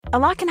A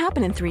lot can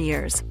happen in 3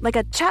 years, like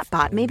a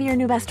chatbot may be your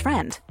new best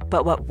friend.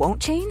 But what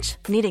won't change?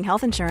 Needing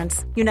health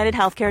insurance. United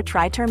Healthcare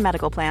Tri-Term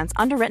Medical Plans,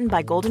 underwritten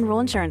by Golden Rule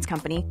Insurance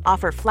Company,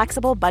 offer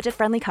flexible,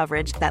 budget-friendly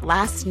coverage that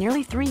lasts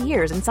nearly 3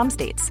 years in some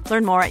states.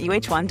 Learn more at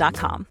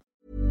uh1.com.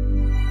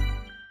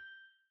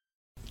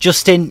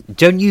 Justin,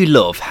 don't you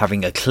love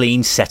having a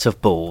clean set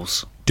of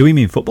balls? Do we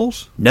mean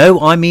footballs? No,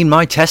 I mean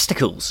my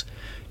testicles.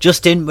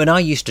 Justin, when I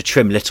used to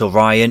trim little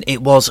Ryan,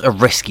 it was a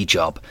risky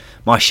job.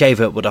 My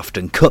shaver would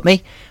often cut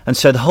me, and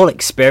so the whole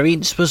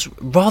experience was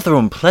rather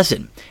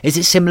unpleasant. Is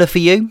it similar for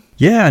you?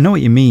 Yeah, I know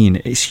what you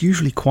mean. It's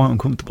usually quite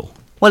uncomfortable.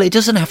 Well, it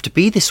doesn't have to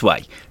be this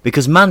way,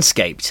 because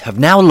Manscaped have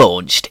now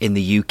launched in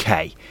the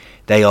UK.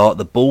 They are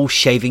the ball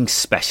shaving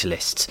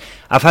specialists.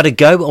 I've had a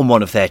go on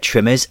one of their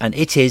trimmers, and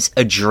it is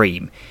a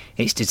dream.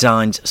 It's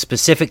designed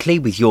specifically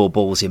with your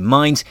balls in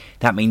mind.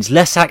 That means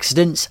less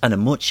accidents and a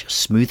much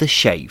smoother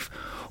shave.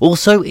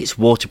 Also, it's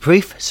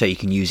waterproof, so you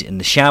can use it in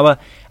the shower,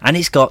 and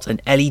it's got an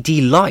LED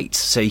light,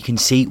 so you can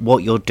see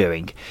what you're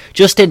doing.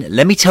 Justin,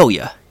 let me tell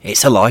you,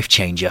 it's a life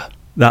changer.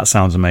 That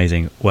sounds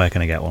amazing. Where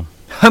can I get one?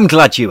 I'm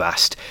glad you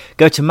asked.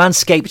 Go to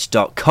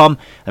manscaped.com,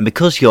 and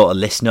because you're a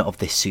listener of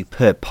this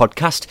superb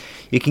podcast,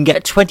 you can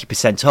get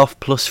 20% off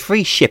plus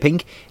free shipping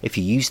if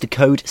you use the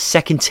code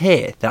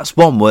SECONDTIER. That's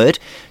one word.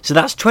 So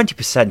that's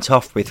 20%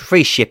 off with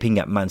free shipping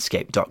at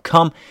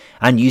manscaped.com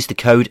and use the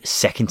code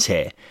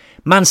SECONDTIER.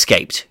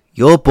 Manscaped.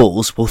 Your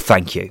balls will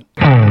thank you.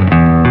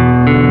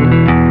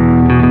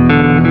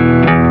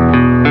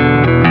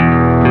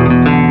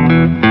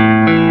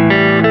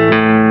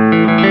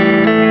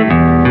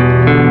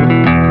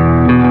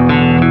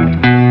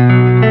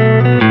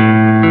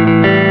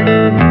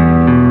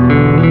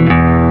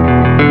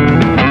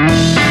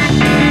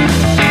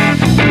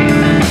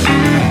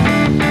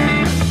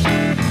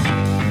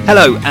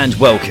 Hello and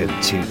welcome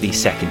to the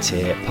Second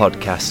Tier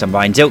podcast. I'm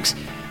Ryan Dilks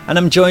and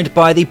I'm joined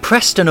by the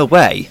Preston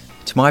away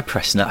to my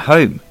Preston at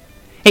home.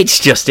 It's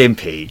Justin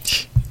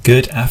Peach.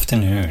 Good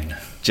afternoon.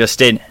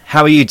 Justin,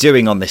 how are you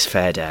doing on this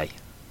fair day?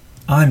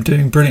 I'm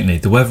doing brilliantly.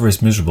 The weather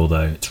is miserable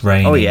though. It's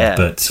raining. Oh yeah,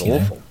 but it's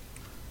awful.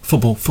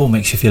 Football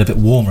makes you feel a bit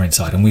warmer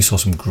inside, and we saw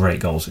some great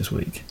goals this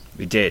week.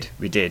 We did.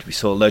 We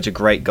saw loads of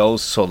great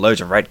goals, saw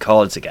loads of red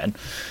cards again.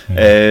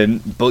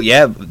 But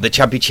yeah, the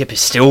championship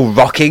is still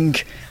rocking.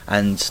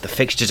 And the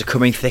fixtures are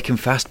coming thick and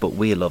fast, but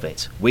we love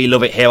it. We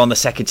love it here on the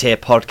Second Tier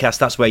podcast.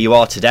 That's where you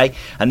are today.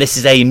 And this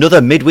is another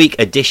midweek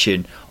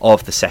edition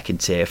of the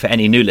Second Tier. For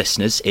any new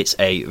listeners, it's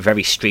a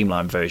very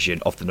streamlined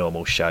version of the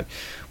normal show,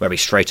 where we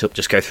straight up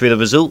just go through the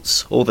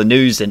results, all the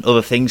news and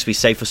other things we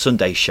say for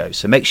Sunday's show.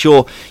 So make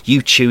sure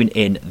you tune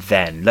in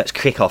then. Let's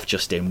kick off,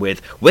 Justin,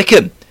 with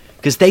Wycombe,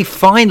 because they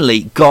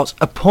finally got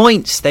a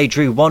point. They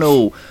drew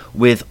 1-1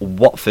 with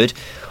Watford.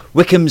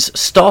 Wycombe's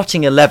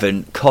starting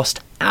 11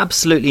 cost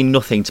absolutely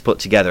nothing to put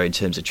together in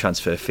terms of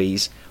transfer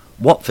fees.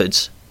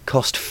 Watford's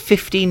cost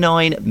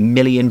 £59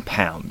 million.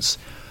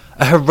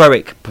 A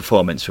heroic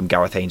performance from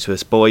Gareth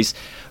Ainsworth's boys,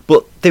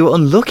 but they were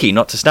unlucky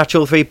not to snatch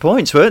all 3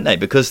 points, weren't they?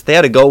 Because they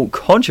had a goal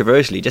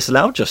controversially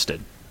disallowed,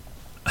 Justin.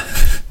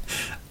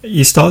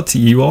 I'm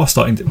starting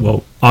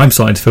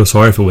to feel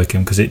sorry for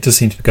Wycombe because it does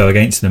seem to go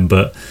against them,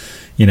 but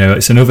you know,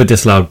 it's another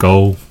disallowed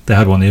goal. They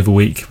had one the other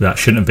week that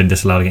shouldn't have been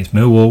disallowed against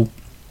Millwall,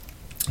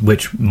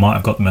 which might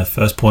have got them a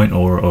first point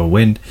or a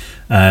win.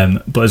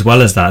 But as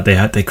well as that,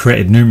 they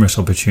created numerous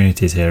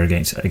opportunities here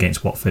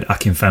against Watford.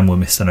 Akinfenwa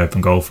missed an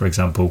open goal, for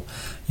example.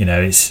 You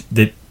know,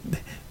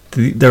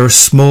 there are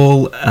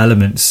small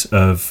elements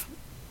of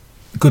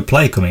good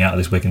play coming out of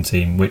this Wycombe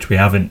team, which we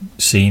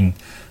haven't seen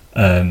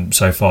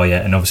so far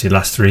yet. And obviously, the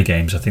last 3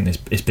 games, I think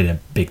it's been a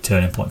big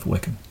turning point for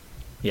Wycombe.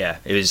 Yeah,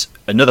 it was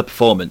another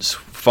performance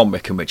from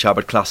Wycombe, which I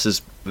would class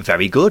as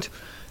very good.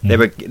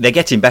 They're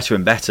getting better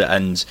and better,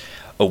 and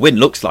a win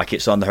looks like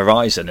it's on the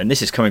horizon. And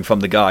this is coming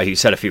from the guy who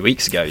said a few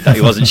weeks ago that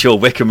he wasn't sure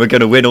Wycombe were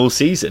going to win all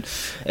season.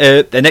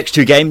 Their next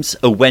 2 games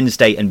are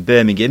Wednesday and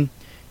Birmingham.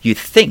 You'd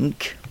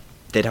think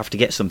they'd have to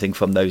get something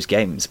from those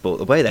games, but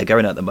the way they're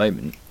going at the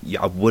moment,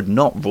 I would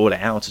not rule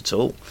it out at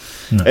all.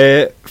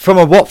 No. From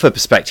a Watford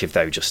perspective,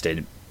 though,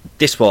 Justin,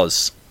 this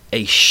was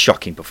a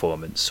shocking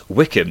performance.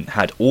 Wycombe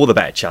had all the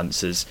better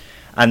chances,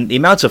 and the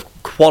amount of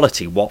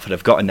quality Watford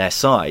have got in their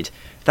side,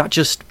 that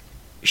just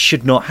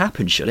should not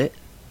happen, should it?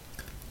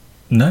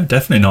 No,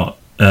 definitely not.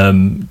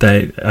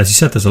 As you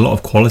said, there's a lot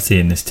of quality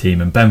in this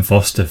team, and Ben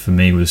Foster for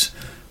me was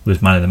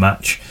man of the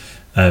match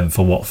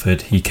for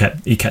Watford. He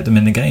kept them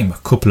in the game. A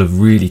couple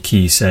of really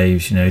key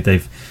saves. You know,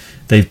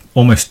 they've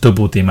almost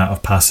doubled the amount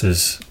of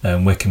passes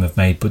Wycombe have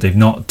made, but they've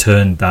not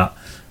turned that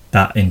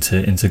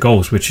into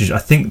goals, which is I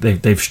think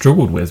they've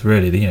struggled with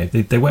really. You know,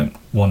 they won't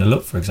want to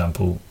look. For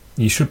example,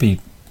 you should be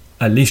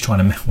at least at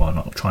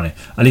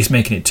least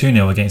making it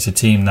 2-0 against a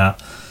team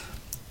that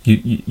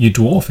you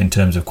dwarf in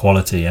terms of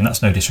quality, and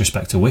that's no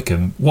disrespect to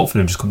Wycombe. Watford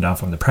have just come down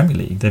from the Premier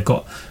League. They've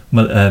got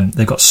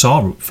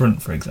Sarr up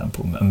front, for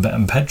example,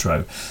 and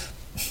Pedro.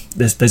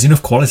 There's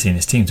enough quality in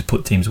this team to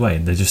put teams away,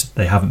 and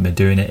they haven't been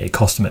doing it. It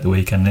cost them at the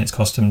weekend, and it's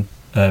cost them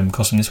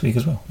this week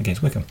as well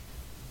against Wycombe.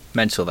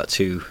 Mental that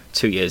two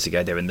years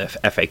ago they were in the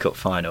FA Cup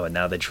final and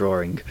now they're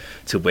drawing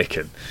to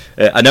Wycombe.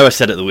 I know I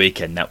said at the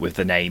weekend that with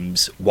the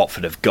names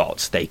Watford have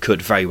got, they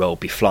could very well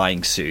be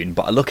flying soon,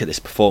 but I look at this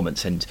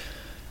performance and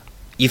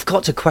you've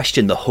got to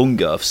question the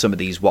hunger of some of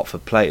these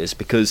Watford players,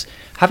 because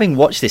having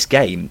watched this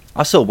game,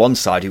 I saw one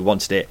side who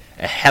wanted it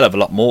a hell of a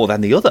lot more than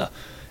the other.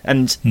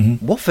 And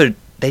Watford,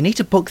 they need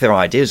to book their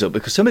ideas up,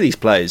 because some of these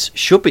players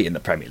should be in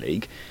the Premier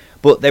League,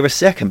 but they were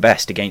second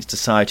best against a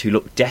side who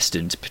looked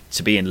destined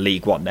to be in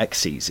League One next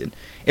season.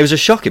 It was a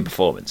shocking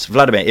performance.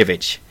 Vladimir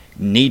Ivic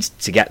needs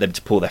to get them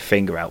to pull their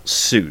finger out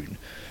soon,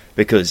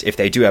 because if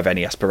they do have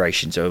any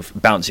aspirations of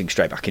bouncing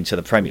straight back into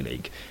the Premier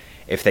League,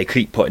 if they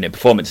keep putting in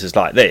performances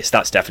like this,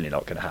 that's definitely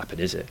not going to happen,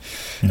 is it?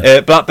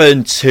 No.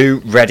 Blackburn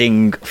 2,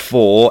 Reading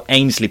 4.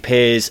 Ainsley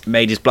Pears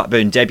made his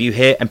Blackburn debut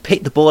here and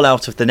picked the ball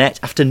out of the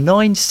net after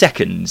 9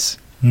 seconds.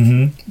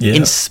 Yeah.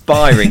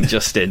 Inspiring,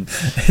 Justin.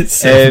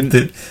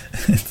 The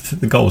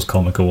goal was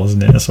comical,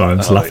 wasn't it? That's why I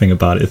was laughing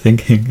about it,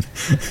 thinking.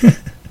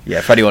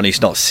 Yeah, for anyone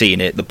who's not seen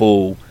it, the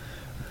ball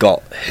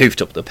got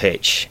hoofed up the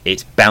pitch.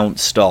 It's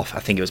bounced off, I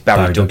think it was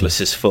Barry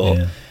Douglas's foot.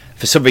 Yeah.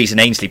 For some reason,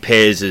 Ainsley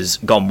Pears has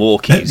gone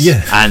walkies,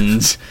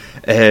 and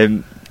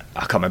I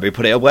can't remember who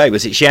put it away.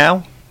 Was it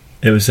Xiao?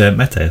 It was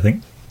Mete, I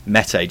think.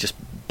 Mete just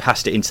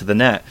passed it into the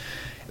net.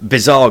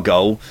 Bizarre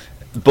goal,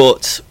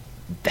 but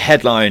the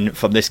headline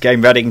from this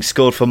game, Reading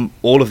scored from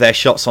all of their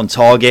shots on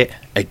target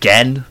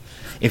again.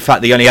 In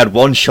fact, they only had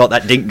one shot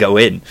that didn't go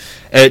in.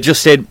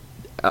 Justin,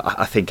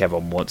 I think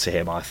everyone wants to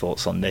hear my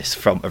thoughts on this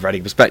from a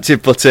Reading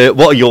perspective, but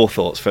what are your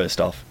thoughts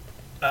first off?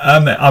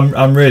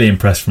 I'm really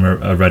impressed from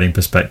a Reading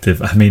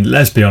perspective. I mean,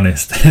 let's be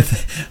honest,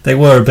 they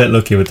were a bit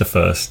lucky with the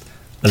first,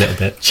 a little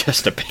bit,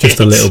 just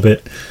a little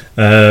bit.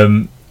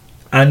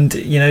 And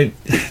you know,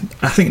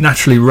 I think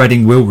naturally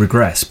Reading will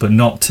regress, but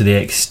not to the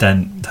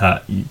extent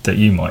that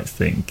you might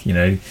think. You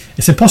know,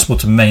 it's impossible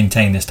to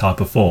maintain this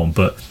type of form,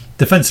 but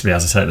defensively,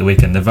 as I said at the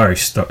weekend, they're very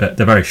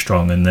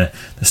strong, and they're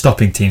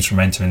stopping teams from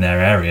entering their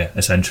area.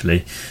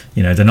 Essentially,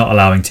 you know, they're not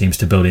allowing teams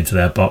to build into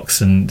their box,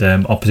 and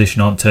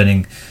opposition aren't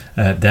turning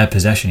their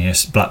possession.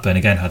 Yes, Blackburn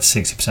again had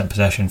 60%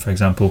 possession, for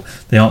example.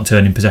 They aren't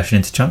turning possession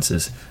into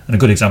chances, and a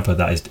good example of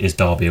that is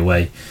Derby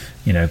away.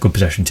 You know, a good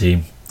possession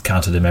team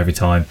countered them every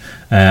time,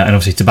 and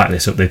obviously to back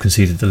this up, they've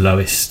conceded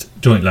the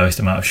joint lowest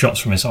amount of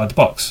shots from inside the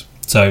box.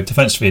 So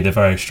defensively, they're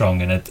very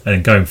strong,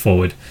 and going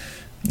forward,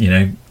 you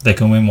know, they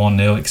can win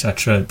 1-0,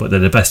 etc. But they're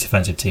the best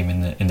defensive team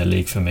in the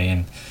league for me,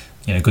 and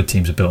you know, good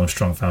teams are built on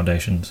strong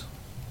foundations.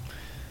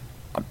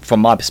 From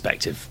my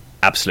perspective,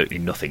 absolutely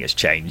nothing has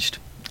changed.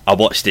 I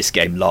watched this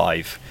game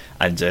live,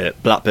 and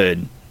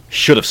Blackburn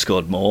should have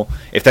scored more.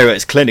 If they were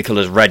as clinical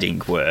as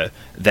Reading were,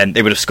 then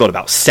they would have scored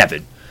about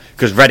 7.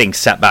 Because Reading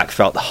sat back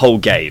throughout the whole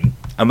game,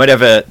 and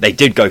whenever they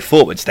did go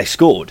forwards, they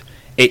scored.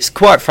 It's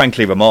quite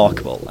frankly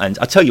remarkable, and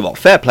I tell you what,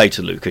 fair play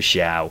to Lucas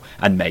Xiao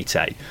and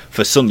Mete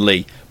for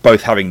suddenly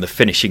both having the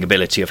finishing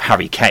ability of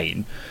Harry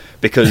Kane,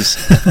 because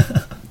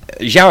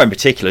Xiao in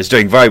particular is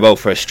doing very well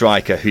for a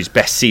striker whose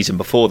best season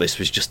before this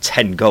was just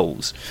 10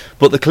 goals.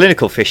 But the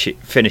clinical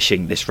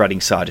finishing this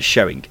Reading side is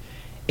showing,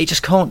 it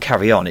just can't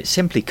carry on. It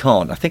simply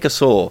can't. I think I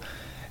saw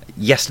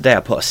yesterday, I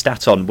put a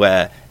stat on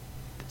where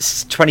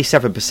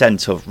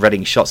 27% of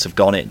Reading shots have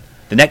gone in.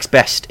 The next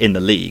best in the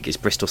league is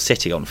Bristol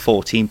City on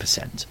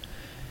 14%.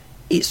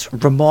 It's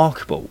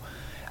remarkable.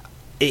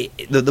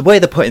 The way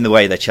they're putting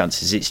away their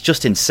chances, it's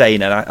just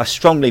insane, and I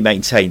strongly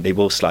maintain they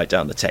will slide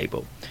down the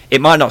table.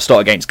 It might not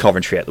start against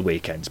Coventry at the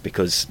weekends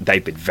because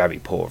they've been very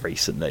poor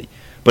recently,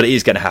 but it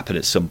is going to happen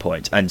at some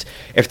point. And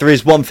if there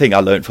is one thing I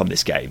learned from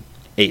this game,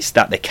 it's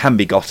that they can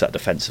be got at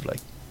defensively.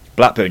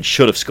 Blackburn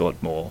should have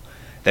scored more.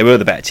 They were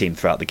the better team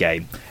throughout the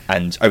game,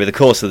 and over the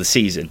course of the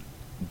season,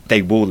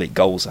 they will leak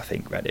goals, I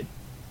think, Reading,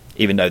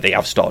 even though they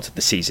have started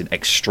the season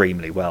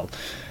extremely well.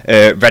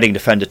 Reading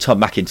defender Tom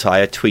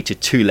McIntyre tweeted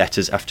 2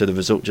 letters after the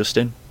result,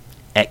 Justin.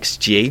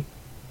 XG.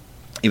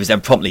 He was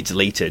then promptly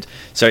deleted,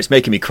 so it's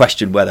making me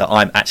question whether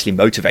I'm actually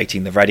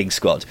motivating the Reading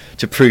squad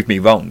to prove me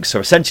wrong. So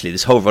essentially,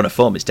 this whole run of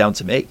form is down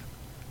to me.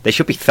 They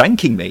should be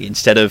thanking me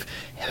instead of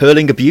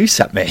hurling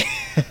abuse at me.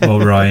 Well,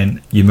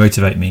 Ryan, you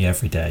motivate me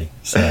every day.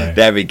 So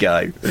there we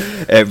go.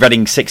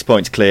 Reading 6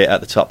 points clear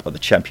at the top of the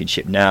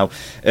Championship now.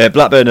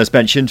 Blackburn, as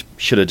mentioned,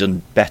 should have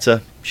done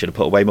better. Should have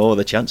put away more of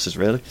the chances,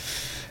 really.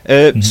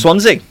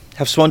 Swansea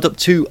have swanned up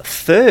to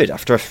 3rd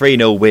after a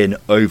 3-0 win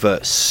over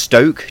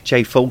Stoke.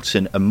 Jay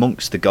Fulton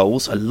amongst the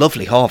goals. A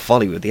lovely half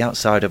volley with the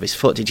outside of his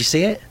foot. Did you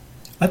see it?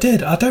 I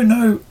did. I don't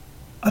know.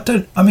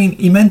 I mean,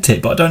 he meant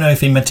it, but I don't know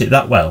if he meant it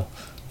that well.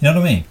 You know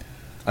what I mean?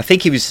 I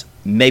think he was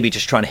maybe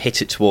just trying to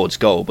hit it towards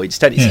goal, but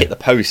instead he's hit the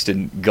post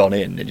and gone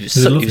in. It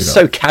was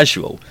so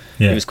casual.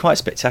 Yeah. It was quite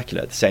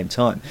spectacular at the same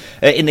time.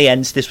 In the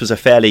end, this was a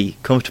fairly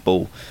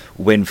comfortable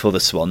win for the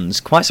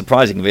Swans. Quite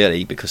surprising,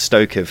 really, because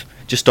Stoke have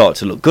just started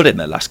to look good in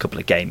their last couple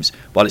of games,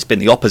 while it's been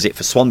the opposite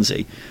for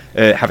Swansea.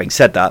 Having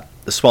said that,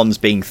 the Swans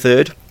being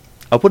 3rd,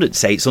 I wouldn't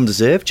say it's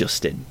undeserved,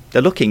 Justin.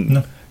 They're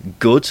looking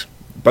good.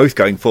 both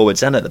going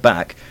forwards and at the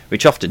back,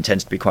 which often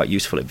tends to be quite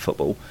useful in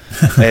football.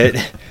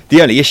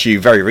 The only issue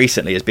very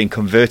recently has been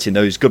converting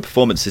those good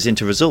performances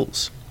into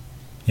results.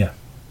 Yeah.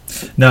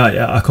 No,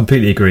 I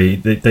completely agree.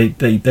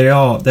 They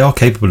are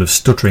capable of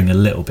stuttering a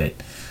little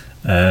bit.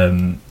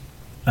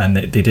 And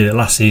they did it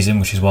last season,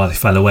 which is why they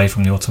fell away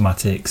from the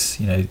automatics,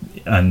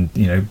 and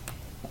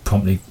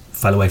promptly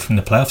fell away from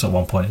the playoffs at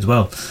one point as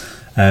well.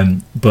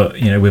 But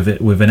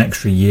with an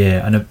extra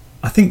year, and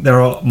I think they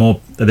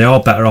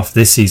are better off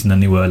this season than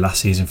they were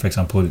last season. For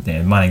example,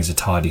 Manning's a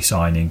tidy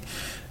signing.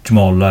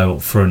 Jamal Lowe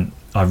up front,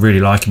 I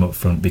really like him up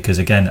front because,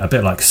 again, a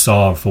bit like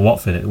Sarr for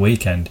Watford at the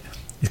weekend,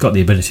 he's got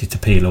the ability to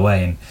peel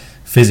away, and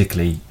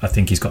physically, I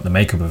think he's got the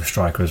makeup of a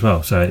striker as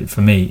well. So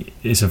for me,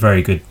 it's a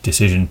very good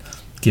decision,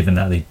 given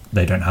that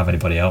they don't have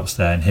anybody else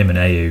there, and him and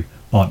Ayew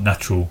aren't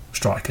natural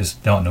strikers,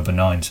 they aren't number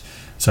 9s.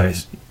 So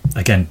it's,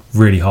 again,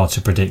 really hard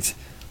to predict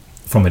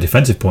from a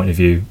defensive point of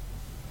view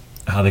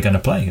how they're going to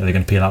play. Are they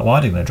going to peel out wide?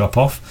 Are they going to drop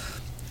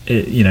off?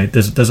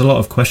 There's a lot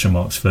of question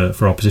marks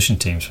for opposition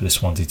teams for this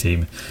Swansea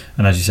team.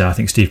 And as you say, I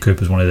think Steve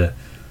Cooper's one of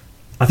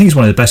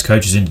the best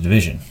coaches in the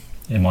division,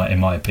 in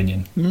my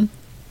opinion. Mm-hmm.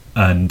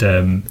 And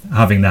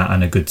having that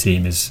and a good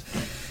team is,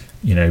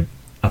 a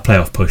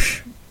playoff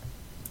push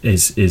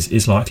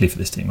is likely for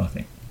this team, I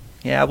think.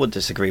 Yeah, I would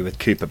disagree with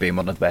Cooper being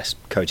one of the best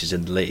coaches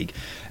in the league.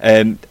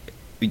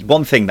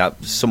 One thing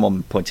that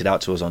someone pointed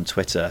out to us on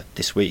Twitter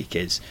this week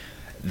is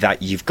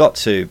that you've got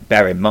to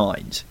bear in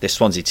mind this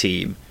Swansea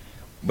team,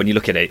 when you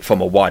look at it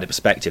from a wider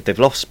perspective, they've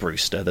lost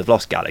Brewster, they've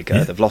lost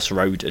Gallagher, they've lost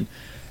Roden.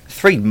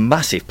 3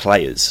 massive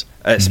players,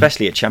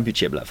 especially at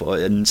championship level,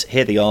 and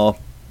here they are,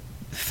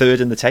 3rd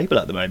in the table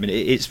at the moment.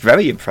 It's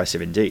very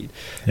impressive indeed.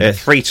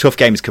 3 tough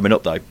games coming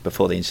up though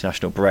before the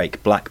international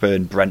break: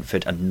 Blackburn,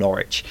 Brentford and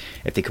Norwich.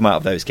 If they come out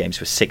of those games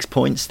with 6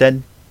 points,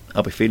 then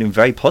I'll be feeling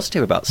very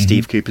positive about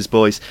Steve Cooper's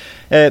boys.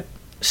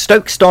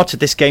 Stoke started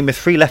this game with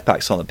 3 left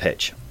backs on the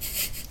pitch.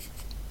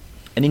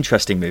 An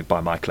interesting move by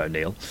Michael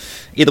O'Neill.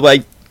 Either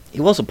way, it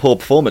was a poor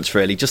performance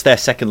really, just their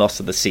second loss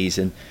of the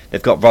season.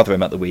 They've got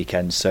Rotherham at the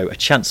weekend, so a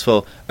chance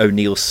for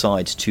O'Neill's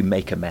side to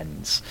make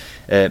amends.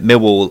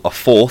 Millwall are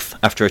 4th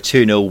after a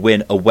 2-0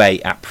 win away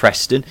at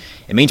Preston.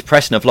 It means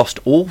Preston have lost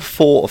all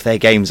 4 of their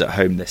games at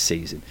home this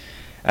season.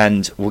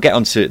 And we'll get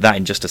onto that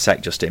in just a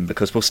sec, Justin,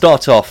 because we'll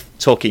start off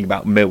talking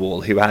about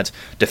Millwall, who had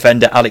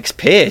defender Alex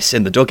Pearce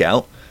in the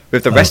dugout,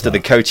 with the rest of the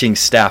coaching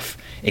staff,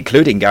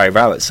 including Gary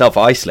Rowett,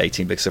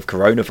 self-isolating because of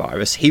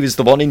coronavirus. He was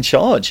the one in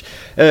charge.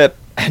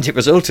 And it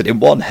resulted in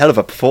one hell of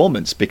a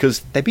performance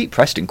because they beat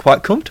Preston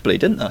quite comfortably,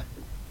 didn't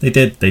they?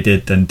 They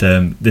did, and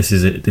this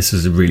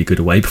is a really good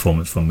away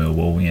performance from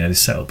Millwall. They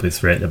set up with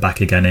 3 at the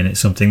back again, and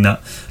it's something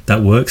that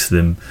works for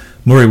them.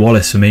 Murray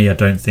Wallace, for me, I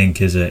don't think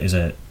he's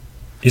not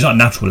a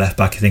natural left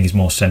back. I think he's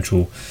more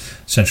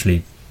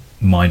centrally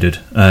minded.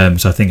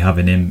 So I think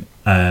having him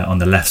on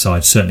the left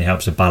side certainly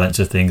helps the balance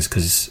of things,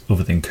 because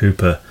other than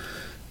Cooper,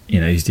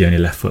 he's the only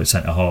left-footed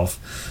centre half,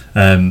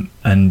 and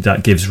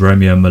that gives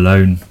Romeo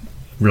Malone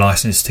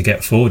licence to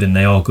get forward, and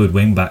they are good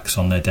wing backs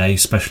on their day,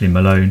 especially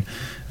Malone.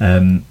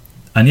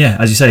 And yeah,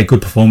 as you say, a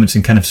good performance,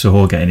 and Kenneth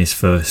Sahor getting his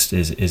first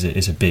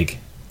is a big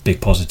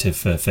positive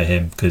for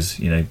him, because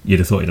you'd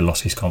have thought he'd have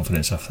lost his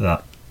confidence after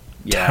that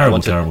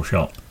terrible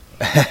shot.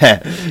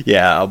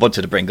 Yeah, I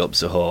wanted to bring up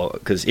Sahor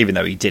because even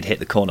though he did hit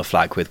the corner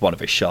flag with one of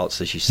his shots,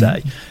 as you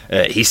say,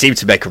 he seemed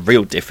to make a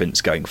real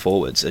difference going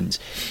forwards, and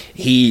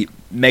he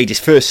made his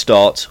first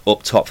start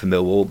up top for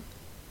Millwall.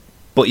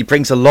 But he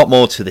brings a lot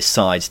more to this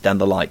side than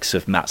the likes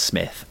of Matt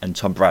Smith and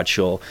Tom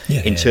Bradshaw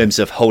in terms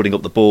of holding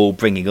up the ball,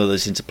 bringing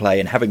others into play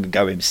and having a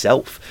go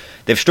himself.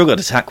 They've struggled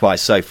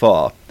attack-wise so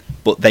far,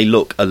 but they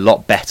look a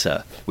lot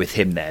better with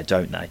him there,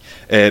 don't they?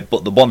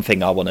 But the one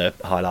thing I want to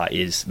highlight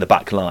is the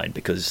back line,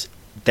 because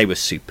they were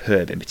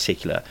superb in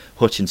particular.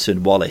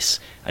 Hutchinson, Wallace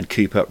and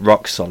Cooper,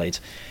 rock solid.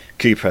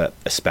 Cooper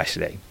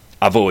especially.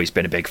 I've always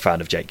been a big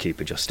fan of Jake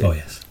Cooper, Justin. Oh,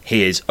 yes.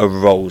 He is a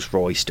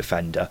Rolls-Royce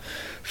defender.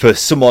 For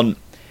someone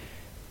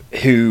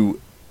who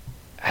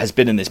has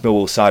been in this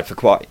Millwall side for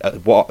quite a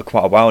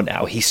while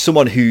now, he's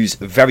someone who's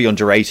very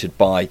underrated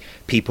by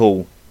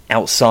people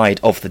outside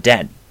of the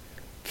den.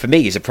 For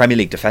me, he's a Premier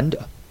League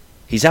defender.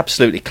 He's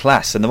absolutely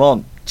class, and there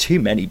aren't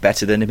too many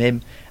better than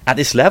him at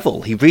this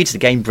level. He reads the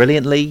game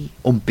brilliantly,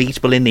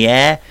 unbeatable in the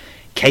air,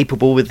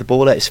 capable with the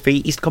ball at his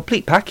feet. He's the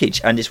complete package,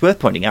 and it's worth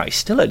pointing out he's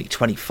still only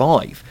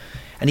 25.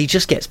 And he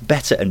just gets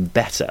better and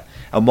better.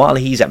 And while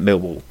he's at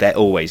Millwall, they're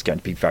always going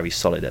to be very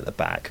solid at the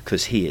back,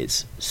 because he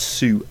is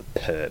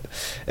superb.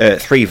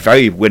 3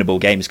 very winnable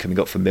games coming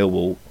up for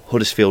Millwall: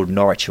 Huddersfield,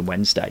 Norwich and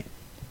Wednesday.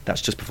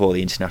 That's just before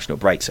the international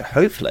break, so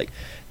hopefully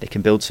they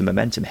can build some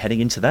momentum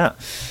heading into that.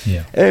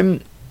 Yeah.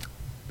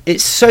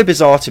 It's so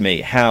bizarre to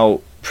me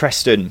how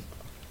Preston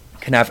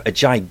can have a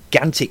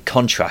gigantic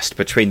contrast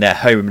between their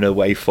home and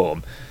away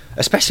form,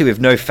 especially with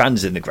no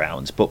fans in the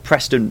grounds. But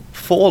Preston,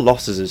 4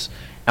 losses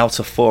out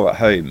of 4 at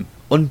home,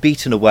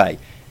 unbeaten away.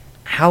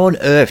 How on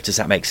earth does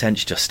that make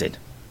sense, Justin?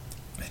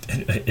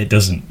 It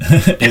doesn't.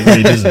 It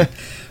really doesn't.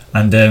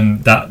 And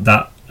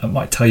that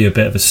might tell you a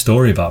bit of a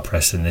story about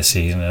Preston this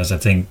season, as I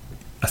think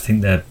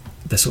they're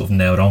they're sort of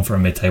nailed on for a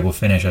mid-table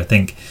finish. I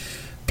think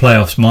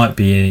playoffs might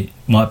be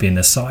in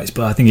their sights,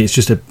 but I think it's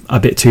just a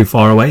bit too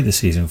far away this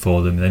season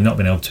for them. They've not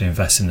been able to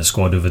invest in the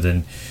squad other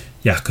than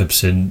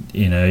Jakobsen.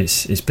 You know,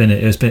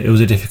 it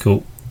was a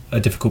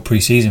difficult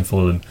pre-season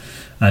for them,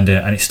 and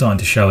it's starting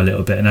to show a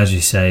little bit. And as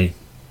you say,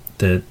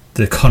 the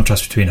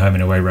contrast between home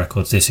and away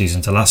records this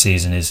season to last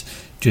season is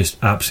just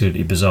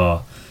absolutely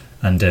bizarre.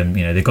 And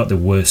they've got the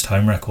worst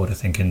home record, I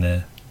think, in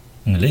the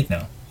league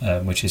now,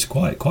 which is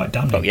quite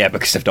damning. Oh yeah,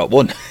 because they've not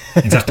won.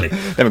 Exactly. They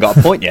haven't got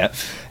a point yet.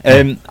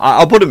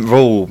 I wouldn't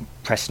rule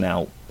Preston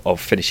out of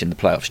finishing the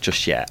playoffs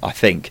just yet. I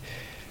think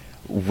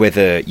with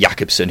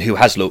Jakobsen, who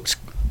has looked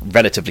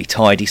relatively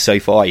tidy so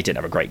far, he didn't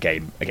have a great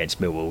game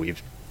against Millwall. He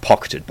was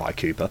pocketed by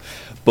Cooper,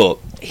 but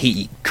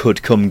he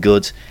could come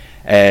good.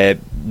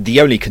 The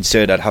only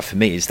concern I'd have for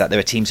me is that there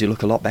are teams who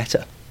look a lot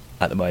better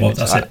at the moment.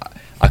 Well, that's it.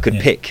 I could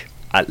pick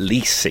at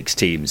least 6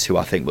 teams who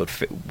I think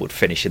would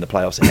finish in the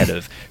playoffs ahead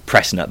of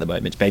Preston at the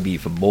moment, maybe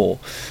even more.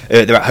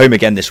 They're at home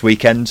again this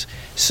weekend,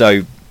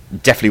 so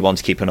definitely one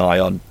to keep an eye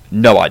on.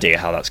 No idea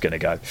how that's going to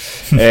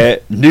go.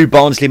 New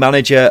Barnsley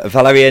manager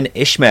Valerian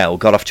Ismail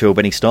got off to a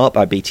winning start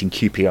by beating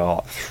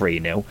QPR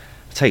 3-0. I'll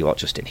tell you what,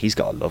 Justin, he's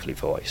got a lovely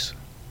voice.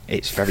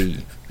 It's very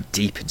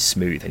deep and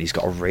smooth, and he's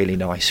got a really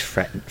nice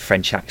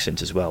French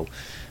accent as well.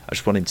 I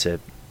just want him to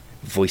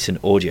voice an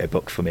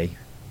audiobook for me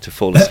to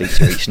fall asleep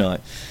to each night.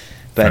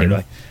 But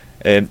anyway,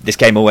 this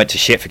game all went to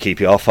shit for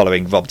QPR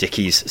following Rob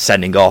Dickey's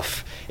sending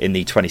off in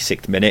the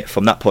 26th minute.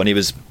 From that point, it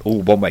was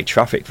all one-way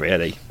traffic,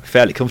 really.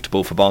 Fairly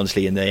comfortable for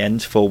Barnsley in the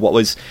end for what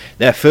was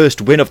their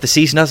first win of the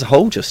season as a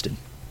whole, Justin.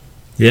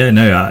 Yeah,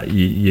 no,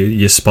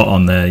 you're spot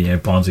on there. You know,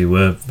 Barnsley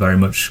were very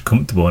much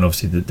comfortable, and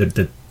obviously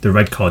the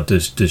red card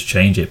does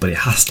change it, but it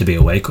has to be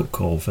a wake-up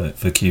call for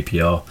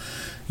QPR.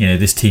 You know,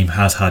 this team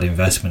has had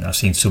investment. I've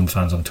seen some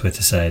fans on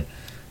Twitter saying,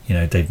 you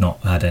know, they've not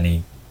had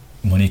any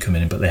money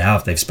coming in, but they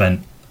have. They've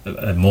spent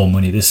more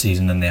money this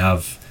season than they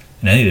have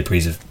in any of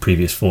the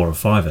previous 4 or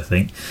 5, I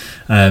think.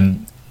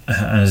 And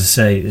as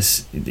I say,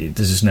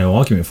 there's just no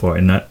argument for it.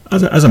 And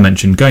as I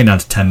mentioned, going down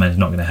to 10 men is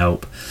not going to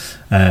help.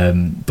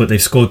 But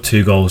they've scored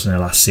 2 goals in their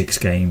last 6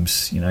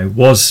 games. You know,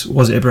 was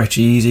Ibarrechi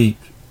Easy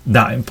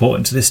that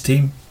important to this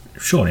team?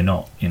 Surely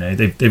not. You know,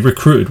 they've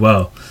recruited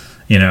well.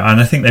 You know, and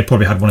I think they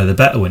probably had one of the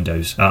better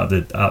windows out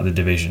of the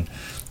division.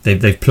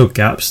 They've plugged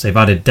gaps. They've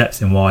added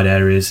depth in wide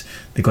areas.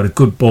 They've got a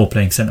good ball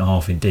playing centre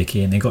half in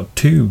Dickey, and they've got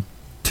two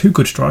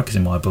good strikers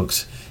in my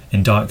books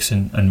in Dykes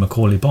and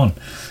Macaulay Bonne.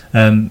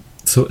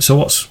 So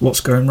what's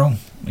going wrong?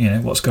 You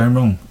know, what's going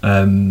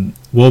wrong?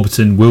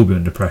 Warburton will be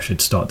under pressure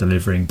to start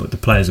delivering, but the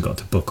players have got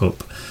to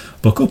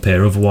buck up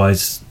here.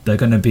 Otherwise, they're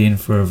going to be in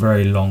for a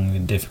very long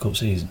and difficult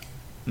season.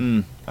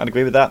 I'd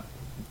agree with that.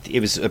 It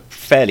was a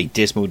fairly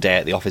dismal day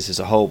at the office as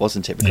a whole,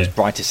 wasn't it? Because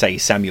Bright to say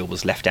Samuel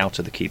was left out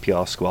of the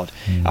QPR squad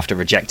after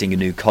rejecting a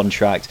new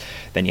contract.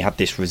 Then you have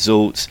this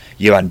result,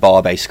 Johan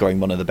Barbe scoring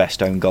one of the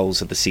best own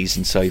goals of the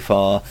season so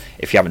far.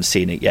 If you haven't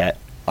seen it yet,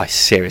 I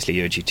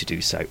seriously urge you to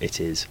do so. It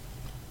is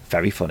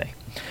very funny.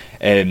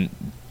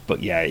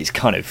 But yeah, it's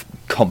kind of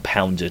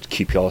compounded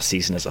QPR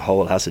season as a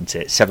whole, hasn't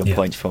it? 7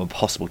 points from a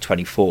possible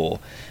 24.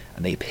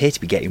 And they appear to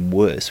be getting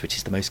worse, which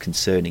is the most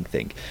concerning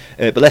thing.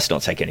 But let's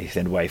not take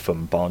anything away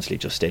from Barnsley,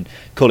 Justin.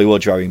 Coley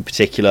Wardrow in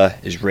particular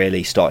has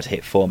really started to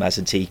hit form,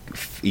 hasn't he?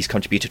 He's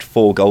contributed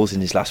 4 goals in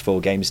his last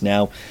 4 games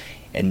now.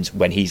 And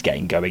when he's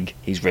getting going,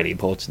 he's really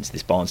important to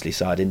this Barnsley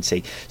side, isn't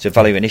he? So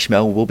Valerian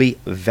Ismail will be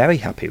very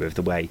happy with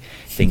the way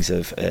things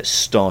have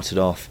started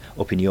off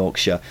up in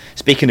Yorkshire.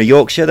 Speaking of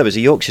Yorkshire, there was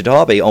a Yorkshire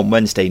derby on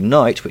Wednesday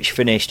night, which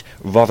finished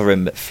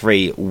Rotherham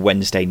 3,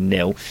 Wednesday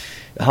 0.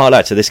 The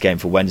highlight of this game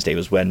for Wednesday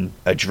was when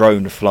a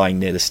drone flying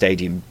near the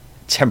stadium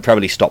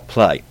temporarily stopped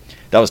play.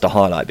 That was the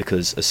highlight,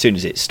 because as soon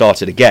as it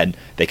started again,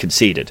 they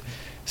conceded.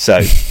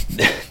 So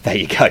there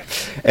you go.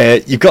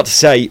 You've got to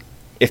say,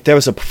 if there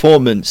was a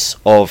performance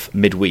of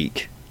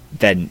midweek,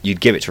 then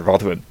you'd give it to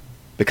Rotherham,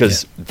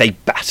 because they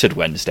battered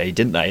Wednesday,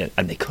 didn't they?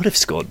 And they could have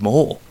scored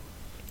more.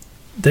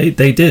 They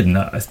did, and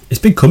it's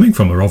been coming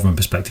from a Rotherham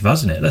perspective,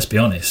 hasn't it? Let's be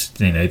honest.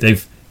 You know,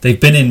 they've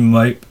been in.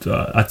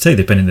 I'd say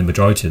they've been in the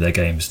majority of their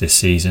games this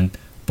season,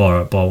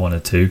 bar 1 or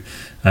 2.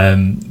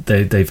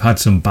 They've had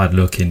some bad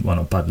luck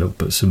not bad luck,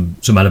 but some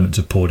elements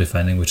of poor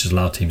defending, which has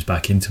allowed teams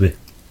back into it.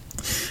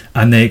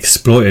 And they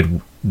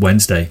exploited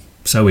Wednesday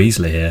so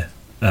easily here.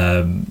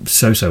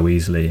 So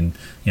easily, and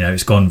you know,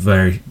 it's gone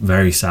very,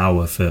 very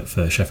sour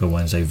for Sheffield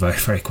Wednesday very,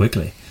 very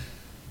quickly.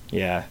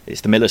 Yeah,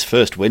 it's the Millers'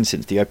 first win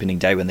since the opening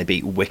day when they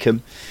beat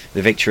Wycombe.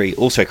 The victory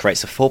also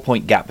creates a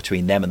 4-point gap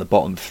between them and the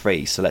bottom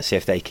 3, so let's see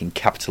if they can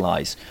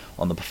capitalise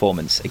on the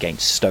performance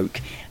against Stoke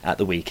at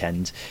the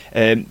weekend.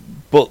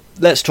 But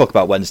let's talk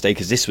about Wednesday,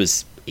 because this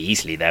was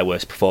easily their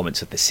worst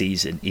performance of the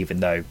season,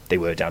 even though they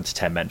were down to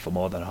 10 men for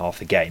more than half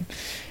the game.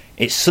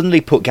 It suddenly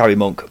put Gary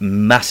Monk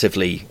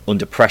massively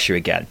under pressure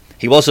again.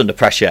 He was under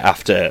pressure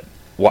after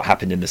what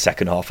happened in the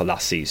second half of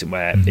last season,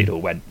 where it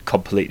all went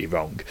completely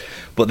wrong.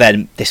 But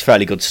then this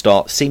fairly good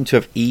start seemed to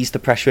have eased the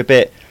pressure a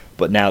bit,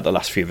 but now the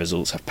last few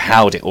results have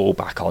powered it all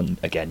back on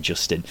again,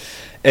 Justin.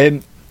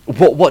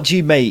 What do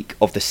you make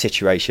of the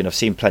situation? I've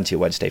seen plenty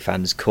of Wednesday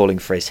fans calling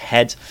for his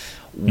head.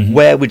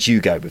 Where would you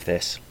go with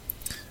this?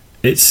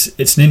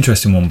 It's an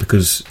interesting one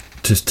because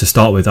to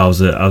start with, I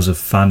was a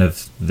fan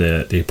of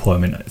the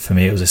appointment. For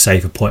me, it was a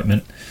safe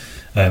appointment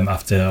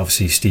after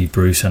obviously Steve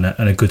Bruce and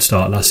a good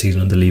start last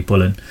season under Lee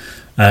Bullen.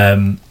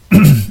 And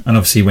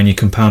obviously, when you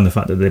compound the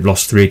fact that they've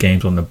lost 3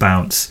 games on the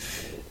bounce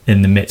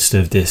in the midst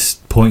of this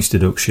points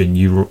deduction,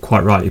 you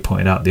quite rightly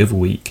pointed out the other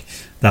week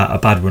that a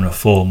bad run of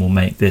form will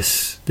make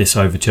this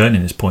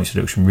overturning this points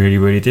deduction really,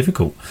 really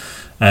difficult.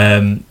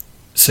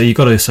 So you've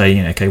got to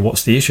say, okay,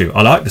 what's the issue?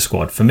 I like the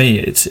squad. For me,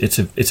 it's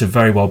a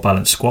very well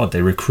balanced squad.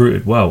 They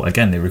recruited well.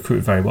 Again, they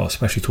recruited very well,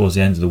 especially towards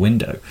the end of the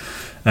window.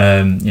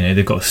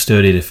 They've got a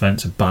sturdy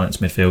defence, a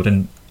balanced midfield,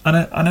 and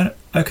an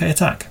okay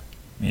attack.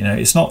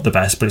 It's not the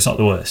best, but it's not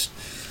the worst.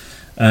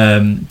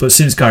 But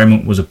since Gary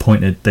Monk was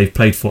appointed, they've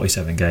played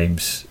 47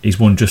 games. He's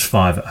won just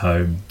 5 at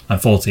home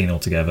and 14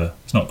 altogether.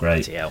 It's not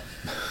great. They're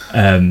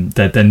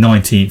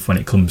 19th when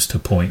it comes to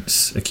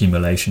points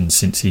accumulation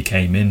since he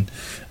came in,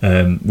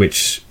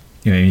 which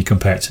you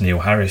compare it to Neil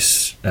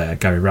Harris,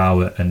 Gary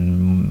Rowett,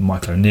 and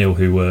Michael O'Neill,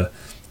 who were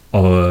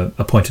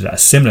appointed at a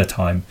similar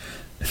time.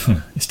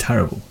 It's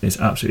terrible. It's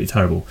absolutely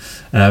terrible.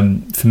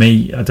 For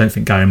me, I don't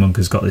think Gary Monk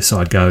has got this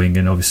side going,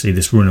 and obviously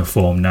this run of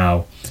form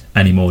now,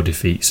 any more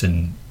defeats,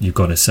 and you've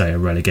got to say a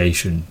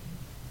relegation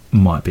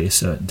might be a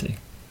certainty.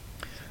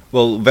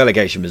 Well,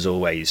 relegation was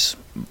always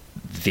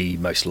the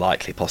most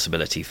likely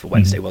possibility for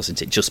Wednesday,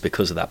 wasn't it? Just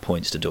because of that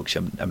points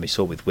deduction. And we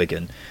saw with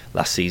Wigan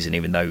last season,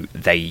 even though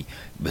they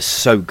were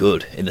so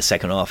good in the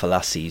second half of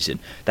last season,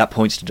 that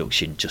points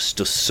deduction just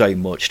does so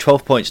much.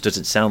 12 points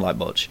doesn't sound like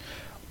much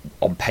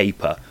on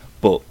paper,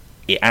 but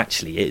it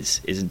actually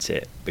is, isn't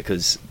it?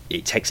 Because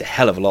it takes a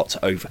hell of a lot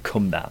to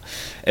overcome that.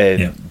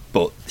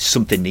 But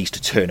something needs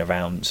to turn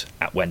around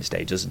at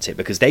Wednesday, doesn't it?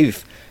 Because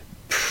they've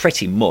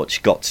pretty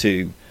much got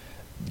to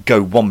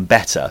go one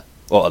better,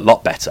 or a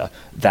lot better,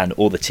 than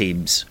all the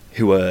teams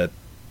who are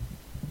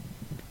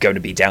going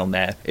to be down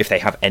there if they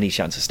have any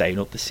chance of staying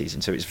up this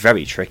season. So it's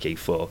very tricky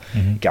for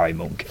Gary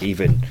Monk,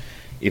 even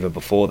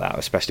before that,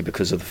 especially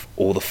because of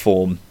all the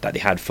form that they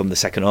had from the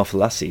second half of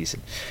last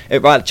season.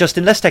 Right,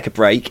 Justin, let's take a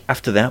break.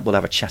 After that, we'll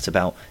have a chat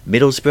about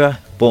Middlesbrough,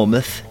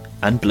 Bournemouth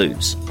and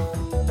Blues.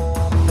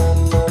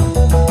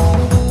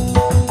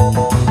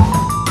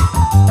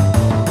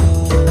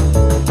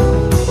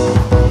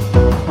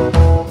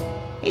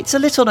 It's a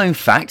little known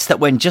fact that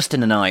when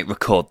Justin and I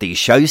record these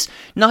shows,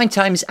 9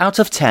 times out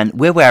of 10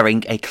 we're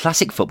wearing a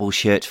classic football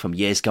shirt from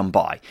years gone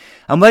by.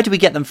 And where do we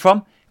get them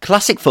from?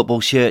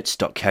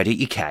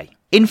 classicfootballshirts.co.uk.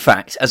 In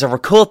fact, as I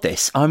record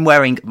this, I'm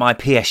wearing my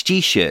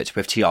PSG shirt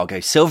with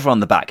Thiago Silva on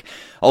the back.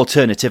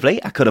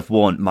 Alternatively, I could have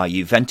worn my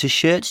Juventus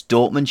shirt,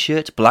 Dortmund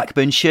shirt,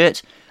 Blackburn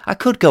shirt. I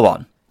could go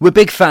on. We're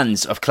big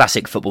fans of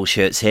classic football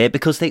shirts here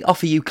because they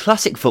offer you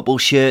classic football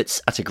shirts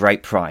at a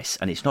great price.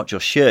 And it's not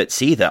just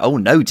shirts either. Oh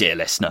no, dear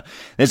listener.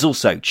 There's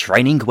also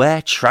training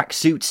wear,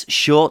 tracksuits,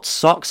 shorts,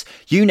 socks,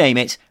 you name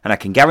it, and I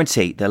can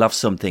guarantee they'll have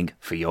something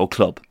for your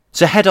club.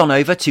 So head on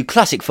over to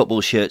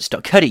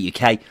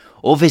classicfootballshirts.co.uk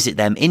or visit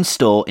them in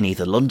store in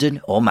either London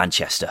or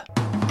Manchester.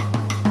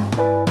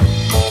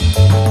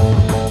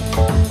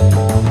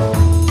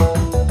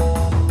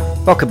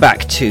 Welcome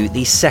back to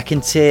the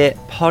Second Tier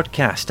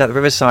podcast. At the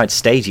Riverside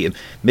Stadium,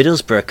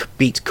 Middlesbrough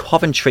beat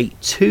Coventry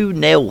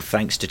 2-0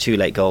 thanks to 2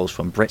 late goals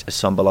from Britt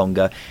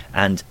Assombalonga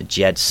and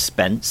Jed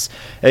Spence.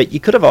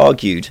 You could have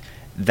argued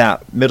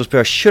that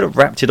Middlesbrough should have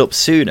wrapped it up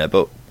sooner,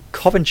 but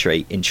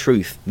Coventry, in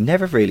truth,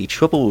 never really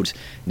troubled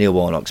Neil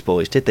Warnock's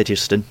boys, did they,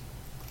 Justin?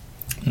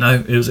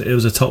 No, it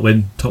was a top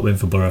win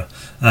for Borough,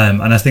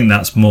 and I think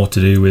that's more to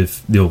do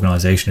with the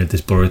organisation of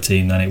this Borough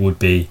team than it would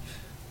be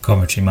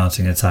Coventry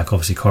mounting an attack.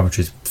 Obviously,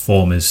 Coventry's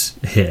form has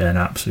hit an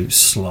absolute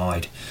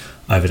slide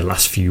over the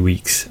last few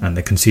weeks, and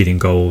they're conceding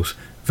goals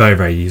very,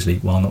 very easily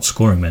while not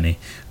scoring many,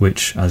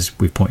 which, as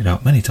we've pointed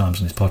out many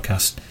times on this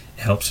podcast,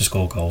 it helps to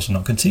score goals and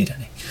not concede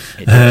any.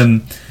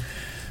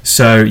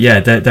 So,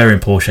 yeah, they're in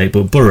poor shape,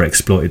 but Borough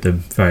exploited them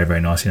very,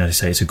 very nicely. And as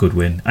I say, it's a good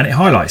win. And it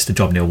highlights the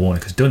job Neil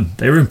Warnock has done.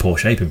 They were in poor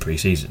shape in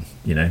pre-season,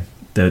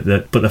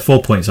 but they're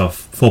 4 points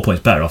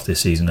better off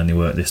this season than they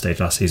were at this stage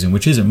last season,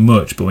 which isn't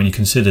much, but when you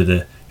consider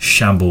the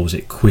shambles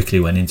it quickly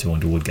went into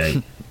under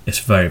Woodgate, it's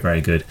very,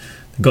 very good.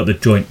 They've got the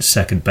joint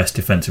second best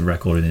defensive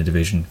record in the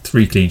division,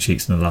 3 clean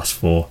sheets in the last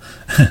 4,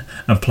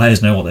 and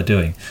players know what they're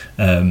doing.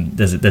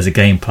 There's a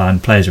game plan,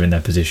 players are in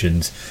their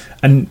positions,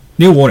 and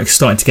Neil Warnock's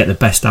starting to get the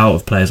best out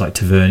of players like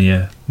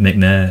Tavernier,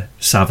 McNair,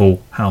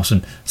 Saville,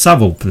 Howson.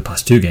 Saville for the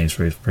past 2 games,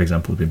 for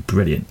example, has been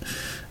brilliant.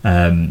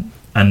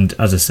 And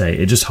as I say,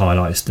 it just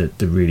highlights the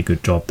really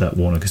good job that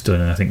Warnock has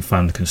done, and I think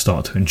fans can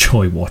start to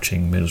enjoy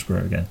watching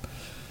Middlesbrough again.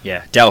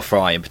 Yeah, Del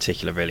Fry in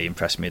particular really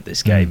impressed me at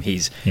this game.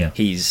 He's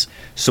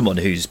someone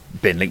who's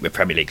been linked with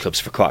Premier League clubs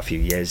for quite a few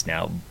years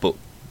now, but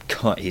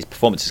his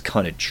performance has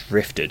kind of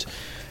drifted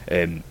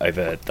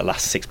over the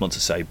last 6 months or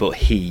so. But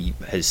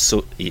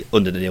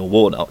under Neil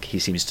Warnock, he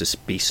seems to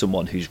be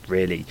someone who's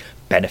really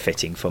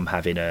benefiting from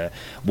having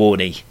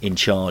Warney in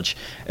charge.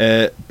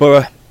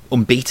 Borough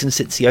unbeaten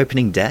since the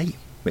opening day.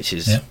 which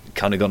has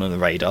kind of gone on the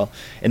radar.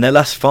 In their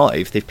last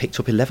 5, they've picked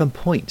up 11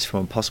 points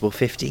from a possible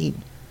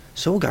 15.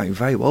 It's all going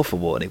very well for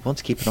Warney. One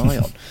to keep an eye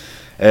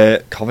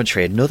on.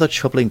 Coventry, another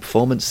troubling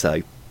performance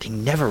though. They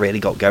never really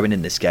got going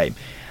in this game,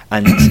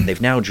 and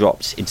they've now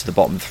dropped into the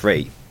bottom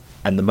 3.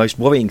 And the most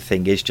worrying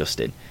thing is,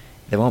 Justin,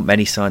 there aren't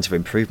many signs of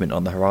improvement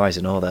on the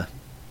horizon, are there?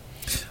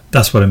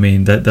 That's what I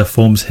mean. Their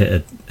form's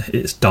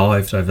it's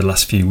dived over the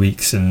last few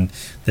weeks, and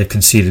they've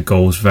conceded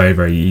goals very,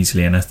 very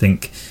easily. And I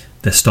think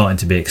they're starting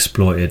to be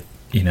exploited.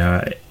 You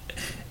know,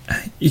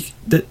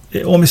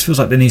 it almost feels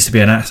like there needs to be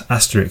an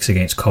asterisk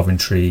against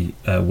Coventry,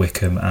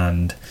 Wycombe,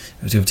 and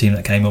it was the other team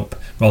that came up,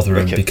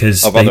 Rotherham,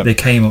 because they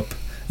came up.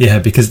 Yeah,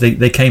 because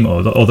they came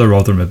up. Although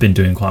Rotherham have been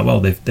doing quite well,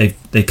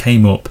 they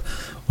came up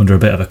under a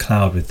bit of a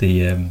cloud with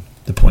the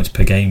points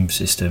per game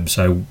system.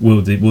 So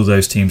will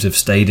those teams have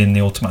stayed in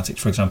the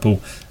automatics, for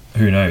example?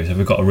 Who knows? Have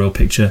we got a real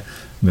picture?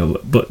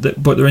 But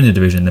they're in the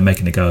division. They're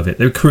making a go of it.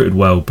 They recruited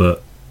well,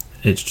 but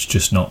it's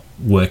just not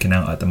working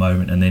out at the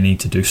moment, and they need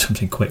to do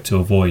something quick to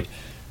avoid,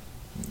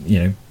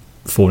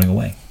 falling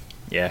away.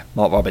 Yeah,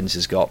 Mark Robbins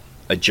has got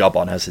a job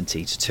on, hasn't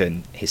he, to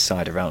turn his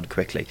side around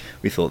quickly.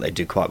 We thought they'd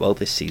do quite well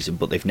this season,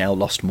 but they've now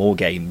lost more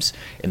games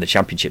in the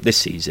Championship this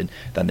season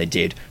than they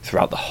did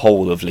throughout the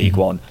whole of League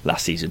One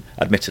last season.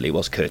 Admittedly, it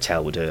was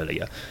curtailed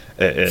early,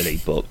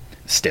 but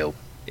still,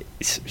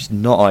 it's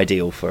not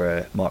ideal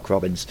for Mark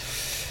Robbins.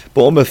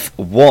 Bournemouth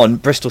 1,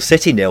 Bristol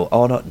City 0.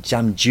 Arnaut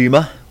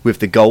Danjuma with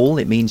the goal.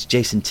 It means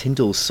Jason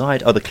Tyndall's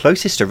side are the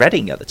closest to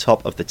Reading at the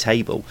top of the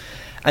table.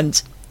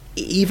 And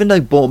even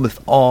though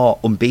Bournemouth are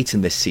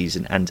unbeaten this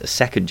season and a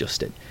second,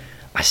 Justin,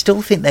 I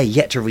still think they're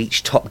yet to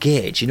reach top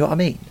gear. Do you know what I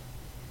mean?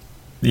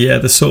 Yeah,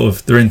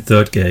 they're in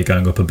third gear,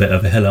 going up a bit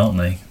of a hill, aren't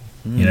they?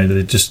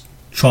 They're just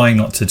trying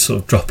not to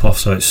sort of drop off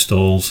so it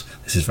stalls.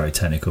 This is very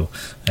technical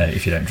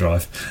if you don't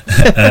drive,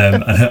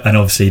 and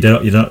obviously they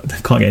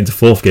can't get into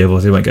fourth gear,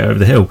 otherwise they won't get over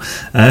the hill.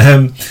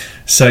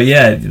 So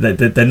yeah,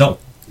 they're not.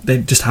 They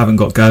just haven't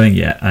got going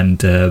yet,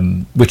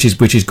 and which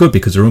is good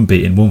because they're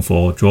unbeaten,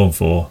 1-4, drawn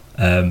 4.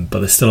 But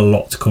there's still a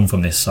lot to come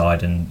from this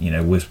side, and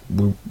we're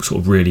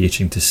sort of really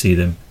itching to see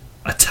them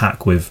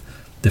attack with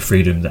the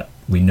freedom that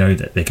we know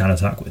that they can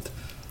attack with.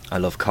 I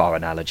love car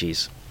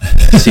analogies.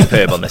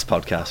 Superb on this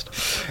podcast.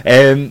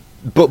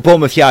 But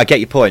Bournemouth, yeah, I get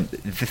your point.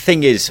 The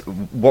thing is,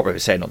 what we were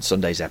saying on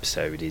Sunday's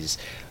episode is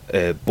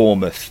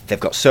Bournemouth, they've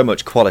got so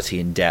much quality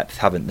and depth,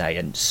 haven't they?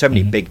 And so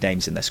many big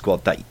names in their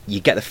squad that you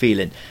get the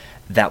feeling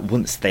that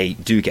once they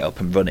do get up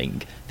and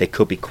running, they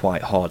could be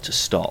quite hard to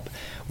stop.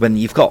 When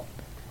you've got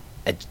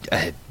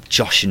a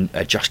Josh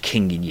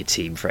King in your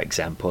team, for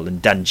example,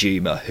 and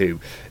Danjuma, who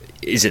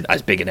isn't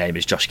as big a name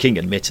as Josh King,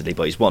 admittedly,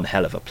 but he's one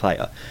hell of a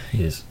player.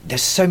 He is.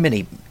 There's so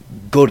many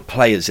good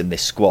players in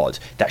this squad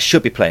that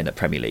should be playing at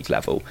Premier League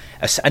level,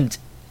 and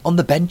on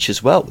the bench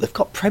as well. They've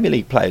got Premier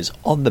League players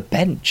on the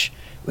bench,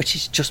 which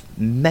is just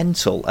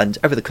mental. And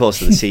over the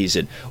course of the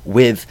season,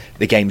 with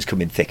the games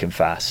coming thick and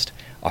fast,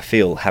 I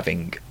feel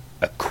having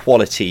a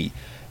quality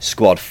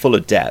squad full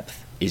of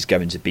depth is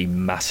going to be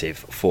massive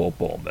for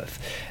Bournemouth.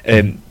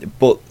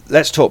 But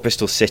let's talk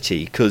Bristol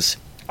City, because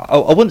I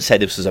wouldn't say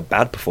this was a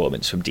bad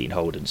performance from Dean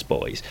Holden's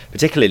boys,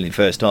 particularly in the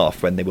first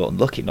half when they were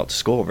unlucky not to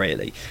score,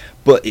 really.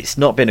 But it's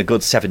not been a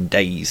good 7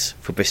 days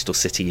for Bristol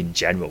City in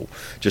general.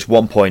 Just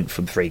 1 point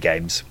from 3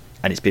 games,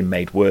 and it's been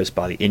made worse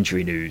by the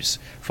injury news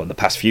from the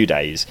past few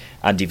days.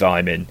 Andy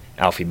Weimann,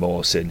 Alfie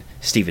Mawson,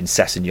 Steven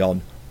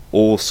Sessegnon,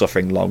 all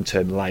suffering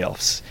long-term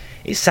layoffs.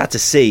 It's sad to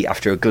see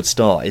after a good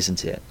start,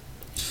 isn't it?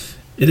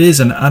 It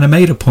is, and I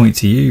made a point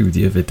to you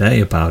the other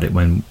day about it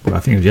when, I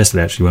think it was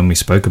yesterday actually, when we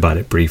spoke about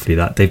it briefly,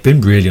 that they've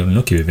been really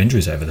unlucky with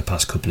injuries over the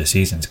past couple of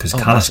seasons, because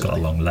Callas got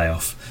a long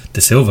layoff,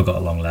 De Silva got a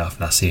long layoff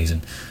last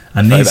season,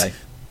 and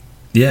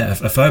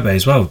Afobe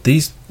as well.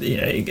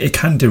 It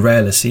can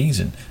derail a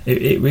season.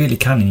 It really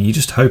can, and you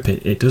just hope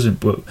it doesn't.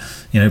 But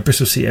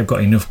Bristol City have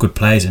got enough good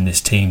players in this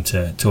team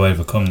to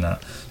overcome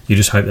that. You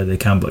just hope that they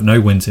can. But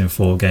no wins in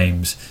 4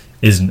 games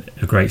isn't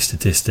a great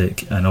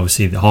statistic, and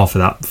obviously the half of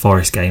that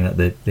Forest game, that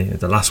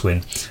the last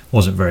win,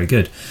 wasn't very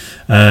good.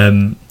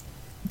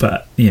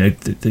 But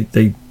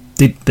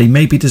they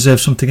maybe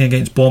deserve something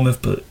against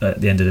Bournemouth, but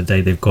at the end of the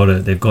day, they've got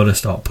to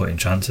start putting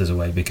chances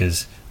away,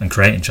 and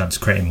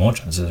creating more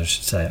chances, I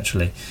should say,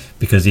 actually,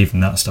 because even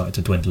that started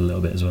to dwindle a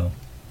little bit as well.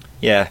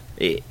 Yeah,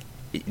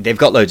 they've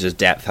got loads of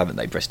depth, haven't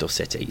they, Bristol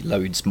City?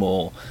 Loads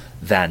more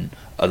than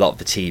a lot of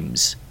the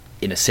teams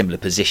in a similar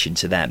position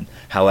to them.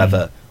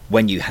 However,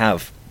 when you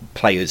have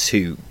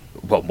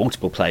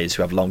multiple players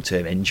who have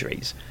long-term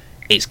injuries,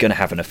 it's going to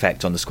have an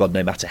effect on the squad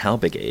no matter how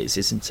big it is,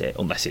 isn't it?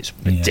 Unless it's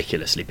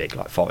ridiculously big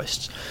like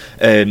Forest's.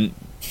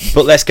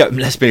 But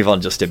let's move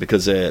on, Justin,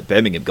 because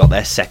Birmingham got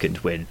their second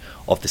win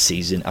of the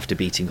season after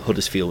beating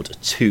Huddersfield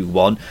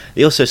 2-1.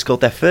 They also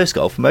scored their first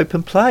goal from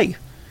open play,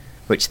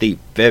 which the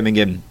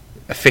Birmingham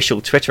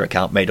official Twitter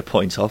account made a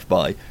point of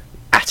by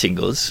 @ing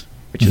us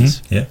which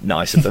is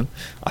nice of them,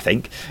 I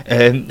think.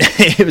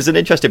 It was an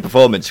interesting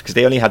performance because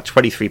they only had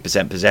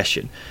 23%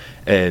 possession,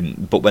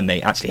 but when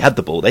they actually had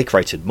the ball, they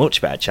created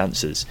much better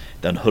chances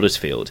than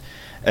Huddersfield.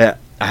 I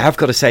have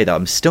got to say that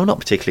I'm still not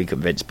particularly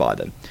convinced by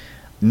them.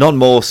 None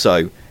more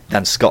so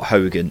than Scott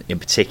Hogan in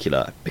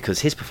particular, because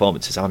his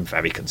performances I'm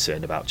very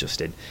concerned about,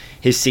 Justin.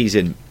 His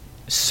season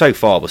so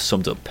far was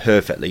summed up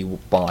perfectly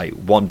by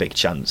one big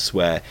chance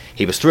where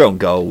he was through on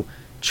goal,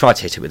 tried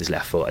to hit it with his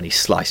left foot, and he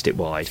sliced it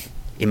wide.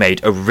 He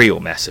made a real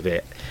mess of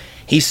it.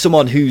 He's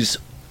someone who's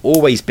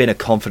always been a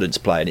confidence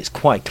player, and it's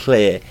quite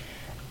clear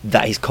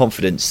that his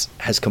confidence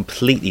has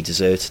completely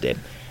deserted him.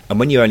 And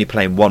when you're only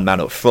playing one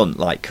man up front,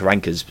 like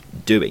Karanka's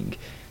doing,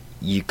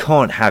 you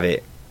can't have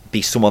it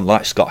be someone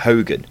like Scott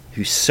Hogan,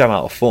 who's so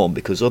out of form,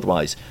 because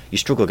otherwise you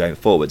struggle going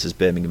forwards, as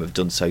Birmingham have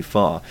done so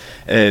far.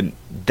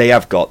 They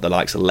have got the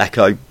likes of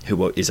Lecco,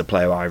 who is a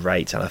player I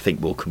rate and I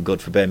think will come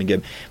good for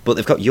Birmingham, but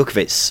they've got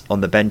Jukovic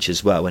on the bench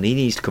as well, and he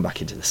needs to come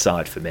back into the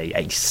side for me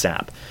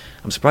ASAP.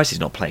 I'm surprised he's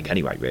not playing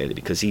anyway, really,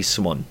 because he's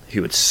someone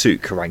who would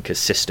suit Karanka's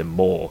system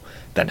more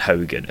than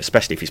Hogan,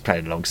 especially if he's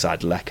playing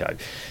alongside Lecco.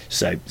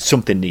 So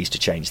something needs to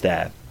change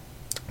there.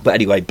 But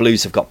anyway,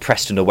 Blues have got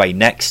Preston away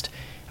next,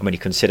 and when you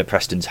consider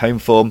Preston's home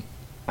form,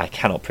 I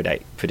cannot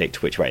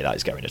predict which way that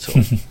is going at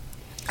all.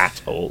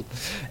 At all.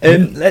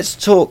 Let's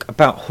talk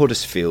about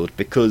Huddersfield,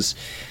 because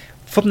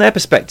from their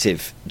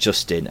perspective,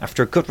 Justin,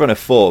 after a good run of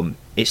form,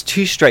 it's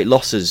 2 straight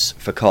losses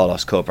for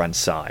Carlos Corberán's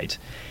side.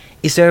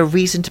 Is there a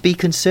reason to be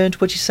concerned,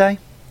 would you say?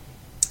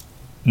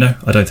 No,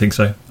 I don't think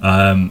so.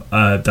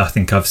 I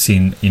think I've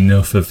seen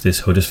enough of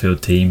this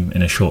Huddersfield team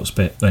in a short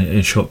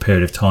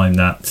period of time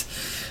that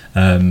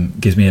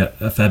gives me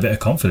a fair bit of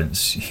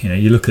confidence. You know,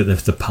 you look at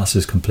the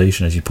passes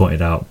completion, as you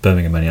pointed out.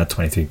 Birmingham only had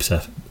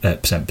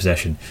 23%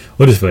 possession.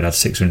 Huddersfield had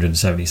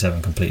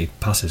 677 completed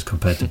passes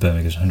compared to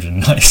Birmingham's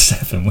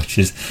 197, which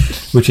is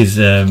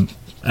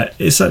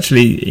it's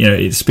actually, you know,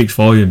 it speaks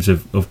volumes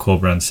of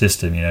Corberán's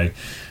system. You know,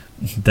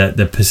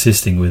 they're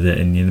persisting with it,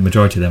 and the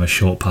majority of them are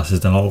short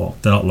passes. They're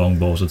not long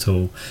balls at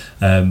all.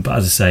 But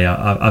as I say,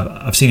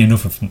 I've seen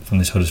enough from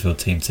this Huddersfield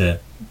team to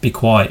be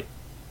quite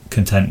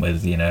content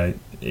with. You know,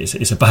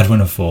 it's a bad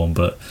run of form,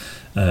 but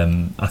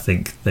I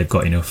think they've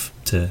got enough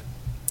to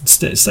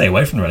stay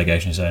away from the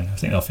relegation zone. I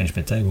think they'll finish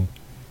mid-table.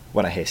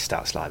 When I hear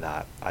stats like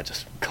that, I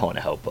just can't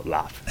help but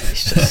laugh.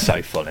 It's just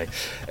so funny.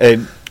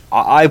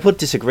 I would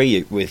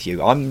disagree with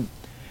you.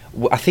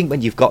 I think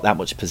when you've got that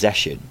much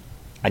possession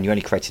and you're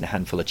only creating a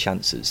handful of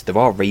chances, there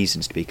are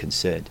reasons to be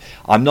concerned.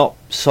 I'm not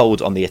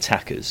sold on the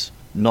attackers,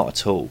 not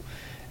at all.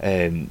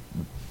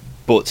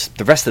 But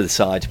the rest of the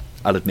side,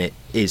 I'll admit,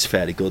 is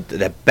fairly good.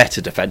 They're better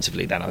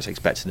defensively than I was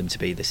expecting them to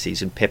be this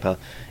season. Pippa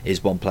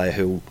is one player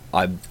who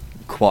I'm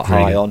quite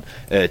high on.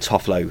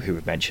 Toffolo, who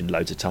we've mentioned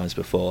loads of times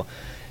before.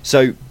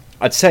 So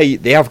I'd say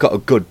they have got a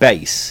good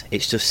base.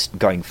 It's just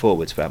going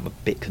forwards where I'm a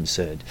bit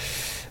concerned.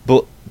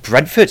 But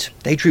Brentford,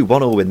 they drew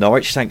 1-1 with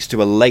Norwich thanks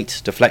to a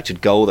late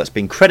deflected goal that's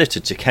been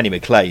credited to Kenny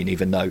McLean,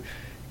 even though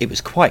it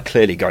was quite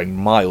clearly going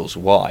miles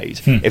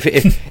wide. If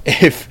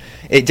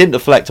it didn't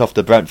deflect off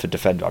the Brentford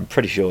defender, I'm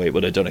pretty sure it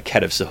would have done a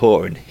Ken of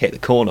Sahur and hit the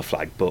corner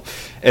flag. But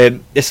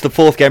it's the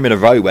 4th game in a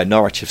row where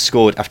Norwich have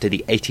scored after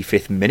the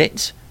 85th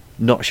minute.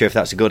 Not sure if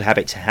that's a good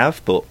habit to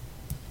have, but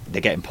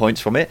they're getting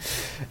points from it.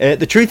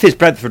 The truth is,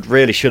 Brentford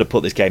really should have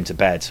put this game to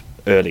bed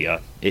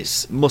earlier.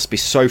 It must be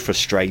so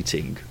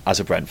frustrating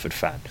as a Brentford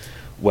fan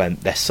when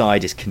their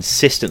side is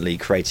consistently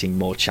creating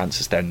more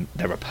chances than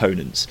their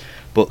opponents,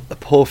 but the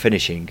poor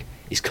finishing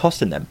is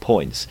costing them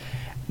points.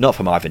 Not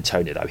from Ivan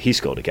Toney though. He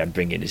scored again,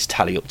 bringing his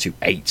tally up to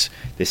 8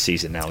 this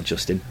season now.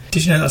 Justin,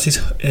 did you know that's his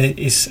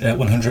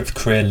 100th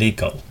career league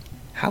goal?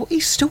 How,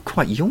 he's still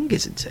quite young,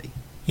 isn't he?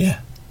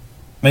 Yeah,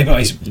 maybe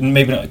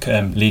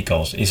not league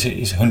goals. His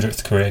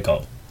 100th career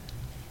goal.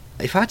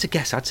 If I had to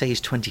guess, I'd say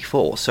he's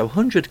 24. So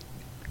 100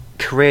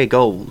 career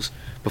goals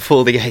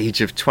before the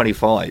age of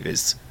 25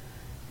 is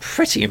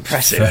pretty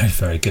impressive. Very,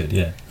 very good.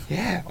 Yeah.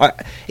 Yeah,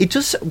 it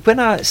does. When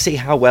I see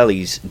how well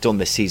he's done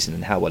this season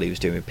and how well he was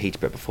doing with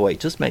Peterborough before,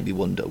 it does make me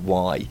wonder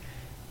why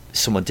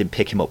someone didn't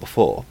pick him up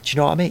before. Do you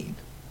know what I mean?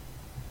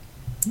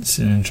 It's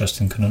an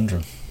interesting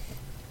conundrum.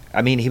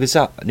 I mean, he was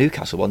at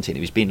Newcastle, wasn't he? He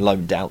was being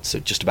loaned out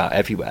to just about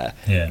everywhere.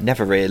 Yeah.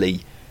 Never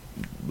really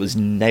was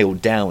nailed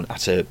down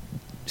at a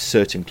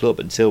certain club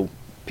until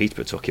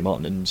Peterborough took him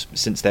on, and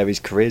since there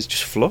his career's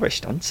just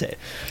flourished, hasn't it?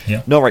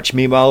 Yeah. Norwich,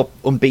 meanwhile,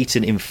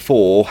 unbeaten in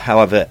 4.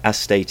 However, as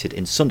stated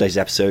in Sunday's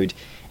episode,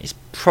 it's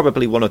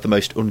probably one of the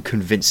most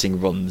unconvincing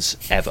runs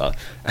ever,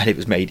 and it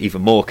was made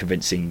even more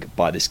convincing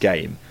by this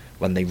game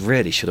when they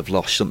really should have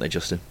lost, shouldn't they,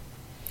 Justin?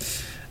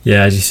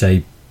 Yeah, as you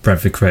say,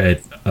 Brentford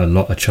created a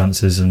lot of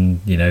chances, and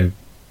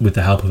with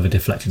the help of a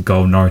deflected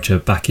goal, Norwich are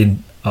back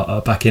in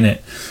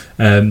it.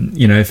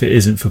 If it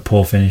isn't for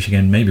poor finishing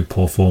and maybe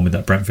poor form with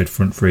that Brentford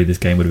front three, this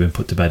game would have been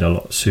put to bed a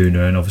lot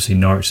sooner. And obviously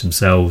Norwich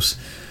themselves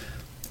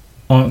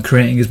aren't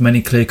creating as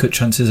many clear-cut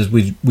chances as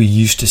we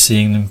used to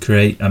seeing them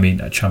create. I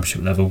mean, at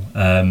championship level,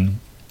 and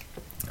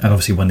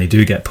obviously when they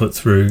do get put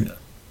through,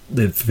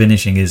 the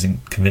finishing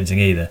isn't convincing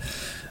either.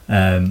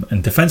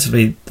 And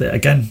defensively,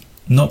 again,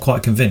 not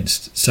quite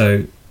convinced.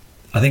 So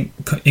I think,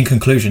 in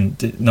conclusion,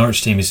 the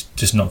Norwich team is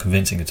just not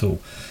convincing at all,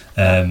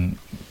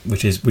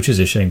 which is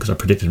a shame because I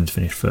predicted them to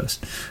finish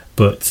first.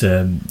 But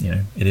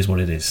it is what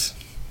it is.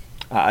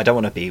 I don't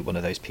want to be one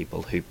of those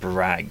people who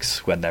brags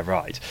when they're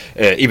right,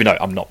 even though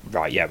I'm not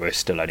right. Yeah, we're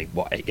still only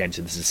 8 games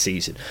into the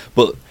season,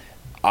 but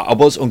I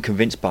was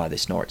unconvinced by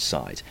this Norwich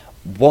side.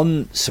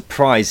 One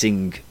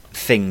surprising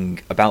thing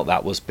about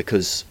that was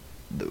because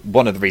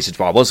one of the reasons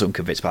why I was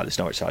unconvinced by this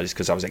Norwich side is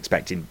because I was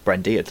expecting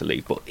Brendia to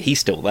leave, but he's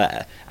still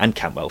there, and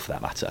Cantwell for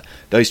that matter.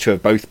 Those two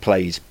have both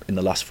played in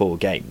the last 4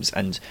 games,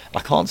 and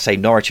I can't say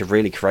Norwich have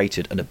really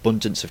created an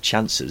abundance of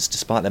chances,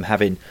 despite them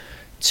having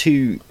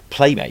 2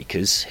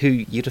 playmakers who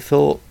you'd have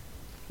thought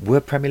were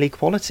Premier League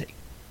quality.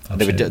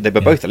 They were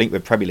both linked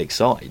with Premier League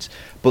sides,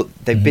 but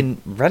they've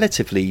been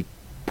relatively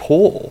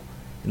poor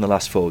in the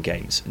last 4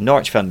 games.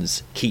 Norwich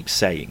fans keep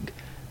saying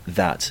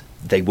that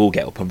they will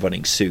get up and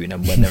running soon,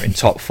 and when they're in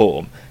top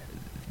form,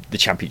 the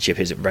Championship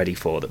isn't ready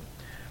for them.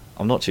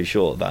 I'm not too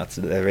sure that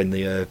they're in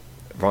the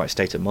right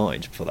state of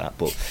mind for that,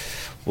 but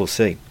we'll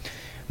see.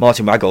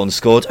 Martin Waghorn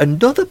scored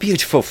another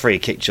beautiful free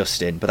kick,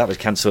 Justin, but that was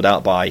cancelled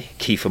out by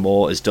Kiefer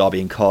Moore as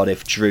Derby and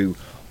Cardiff drew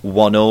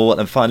 1-1.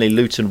 And finally,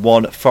 Luton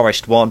 1,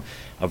 Forest 1.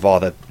 A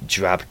rather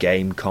drab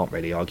game. Can't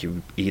really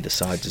argue either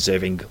side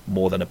deserving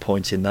more than a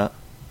point in that.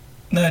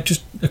 No,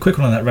 just a quick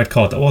one on that red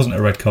card. That wasn't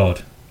a red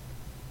card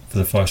for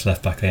the Forest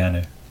left-back,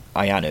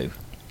 Ayanu.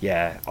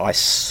 Yeah, I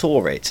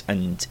saw it,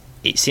 and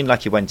it seemed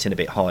like he went in a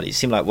bit hard. It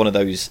seemed like one of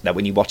those that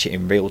when you watch it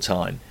in real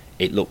time,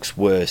 it looks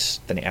worse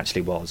than it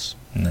actually was.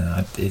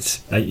 No,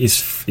 his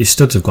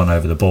studs have gone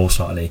over the ball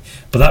slightly.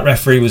 But that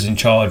referee was in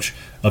charge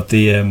of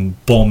the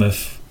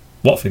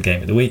Bournemouth-Watford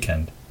game at the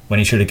weekend, when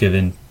he should have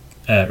given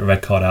a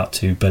red card out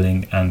to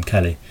Billing and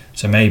Kelly.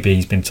 So maybe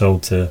he's been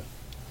told to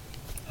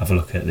have a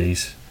look at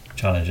these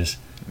challenges.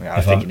 Yeah,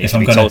 I think he needs to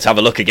be told to have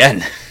a look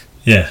again.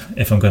 Yeah,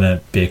 if I'm going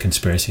to be a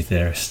conspiracy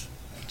theorist.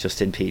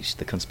 Just impeach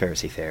the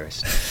conspiracy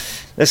theorist.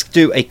 Let's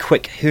do a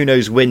quick Who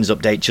Knows Wins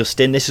update,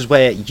 Justin. This is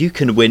where you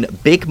can win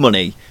big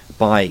money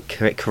by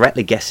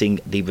correctly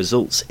guessing the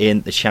results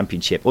in the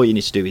Championship. All you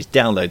need to do is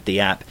download the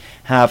app,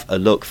 have a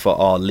look for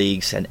our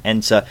leagues and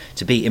enter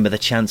to be in with a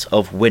chance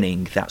of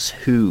winning. That's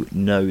Who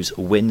Knows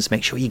Wins.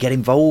 Make sure you get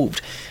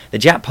involved. The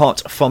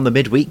jackpot from the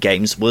midweek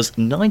games was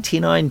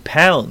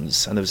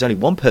 £99, and there was only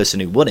one person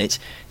who won it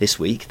this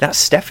week. That's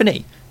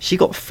Stephanie. She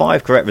got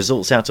 5 correct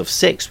results out of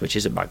 6, which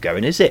isn't bad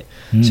going, is it?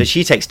 So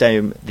she takes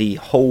down the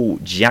whole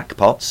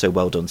jackpot, so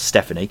well done,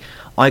 Stephanie.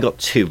 I got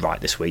 2 right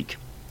this week.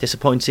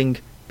 Disappointing,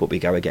 but we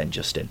go again,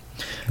 Justin.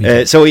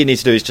 So all you need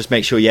to do is just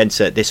make sure you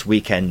enter this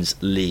weekend's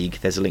league.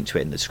 There's a link to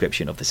it in the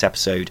description of this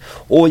episode,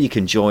 or you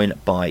can join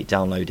by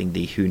downloading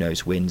the Who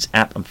Knows Wins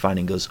app and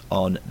finding us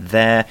on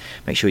there.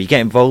 Make sure you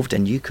get involved,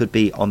 and you could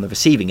be on the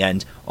receiving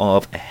end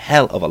of a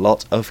hell of a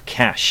lot of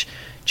cash.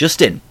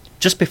 Justin,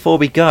 just before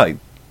we go,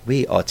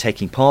 we are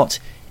taking part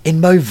in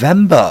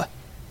Movember.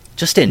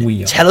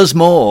 Justin, tell us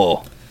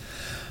more.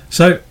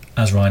 So,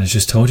 as Ryan has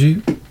just told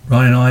you,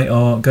 Ryan and I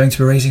are going to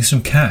be raising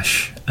some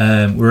cash.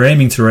 We're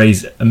aiming to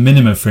raise a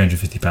minimum of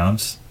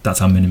 £350.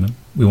 That's our minimum.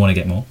 We want to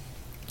get more.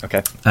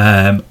 Okay.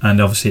 And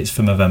obviously it's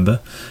for Movember,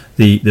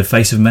 the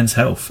face of men's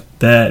health.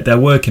 Their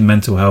work in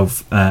mental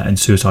health and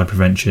suicide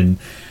prevention,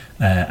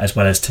 as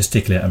well as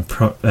testicular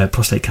and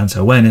prostate cancer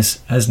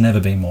awareness, has never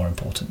been more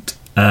important.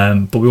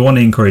 But we want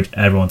to encourage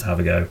everyone to have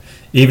a go.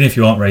 Even if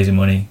you aren't raising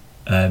money,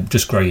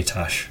 just grow your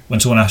tash. When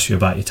someone asks you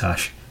about your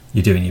tash,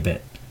 you're doing your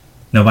bit.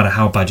 No matter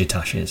how bad your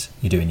tash is,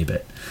 you're doing your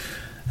bit.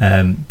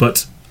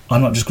 But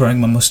I'm not just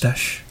growing my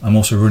moustache. I'm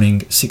also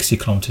running 60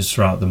 kilometres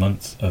throughout the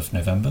month of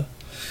November,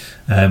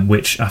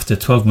 which after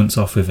 12 months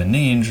off with a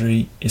knee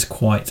injury is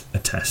quite a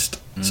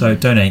test. So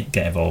donate,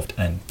 get involved,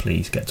 and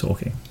please get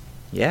talking.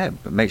 Yeah,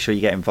 but make sure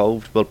you get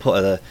involved. We'll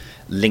put a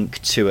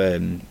link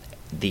to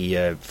the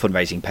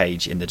fundraising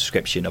page in the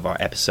description of our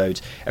episode.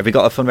 Have we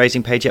got a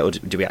fundraising page yet, or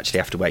do we actually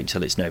have to wait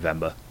until it's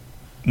November?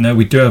 No,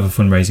 we do have a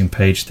fundraising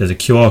page. There's a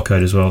QR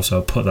code as well, so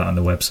I'll put that on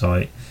the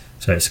website,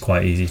 so it's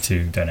quite easy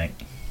to donate.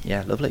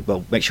 Yeah, lovely.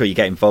 Well, make sure you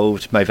get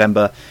involved.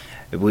 Movember,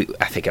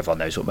 I think everyone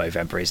knows what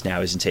Movember is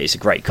now, isn't it? It's a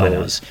great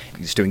cause.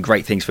 It's doing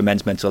great things for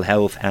men's mental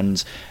health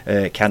and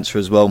cancer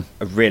as well.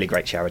 A really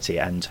great charity,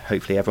 and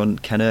hopefully everyone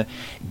can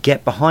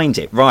get behind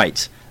it.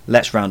 Right,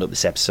 let's round up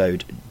this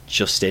episode.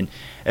 Justin,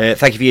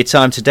 thank you for your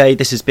time today.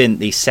 This has been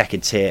the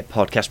Second Tier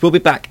Podcast. We'll be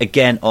back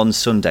again on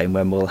Sunday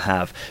when we'll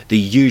have the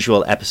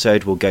usual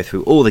episode. We'll go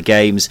through all the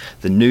games,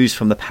 the news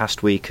from the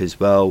past week as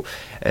well.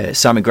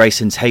 Simon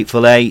Grayson's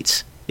Hateful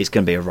Eight. It's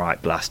going to be a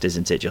right blast,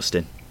 isn't it,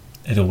 Justin?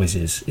 It always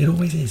is. It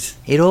always is.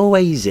 It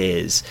always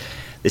is.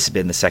 This has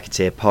been the Second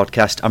Tier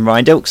Podcast. I'm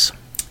Ryan Dilks.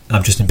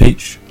 I'm Justin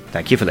Peach.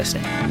 Thank you for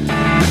listening.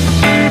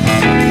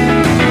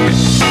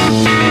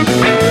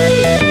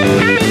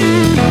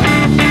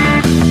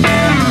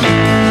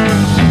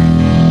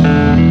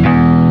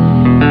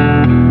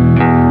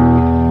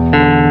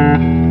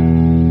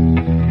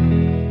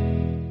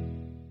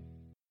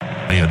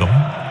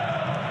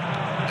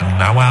 And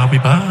now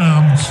Albie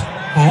Barnes.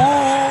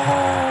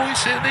 Oh,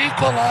 it's an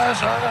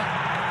equaliser.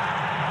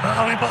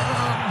 Harry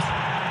Barnes.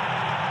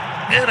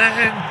 Get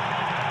in.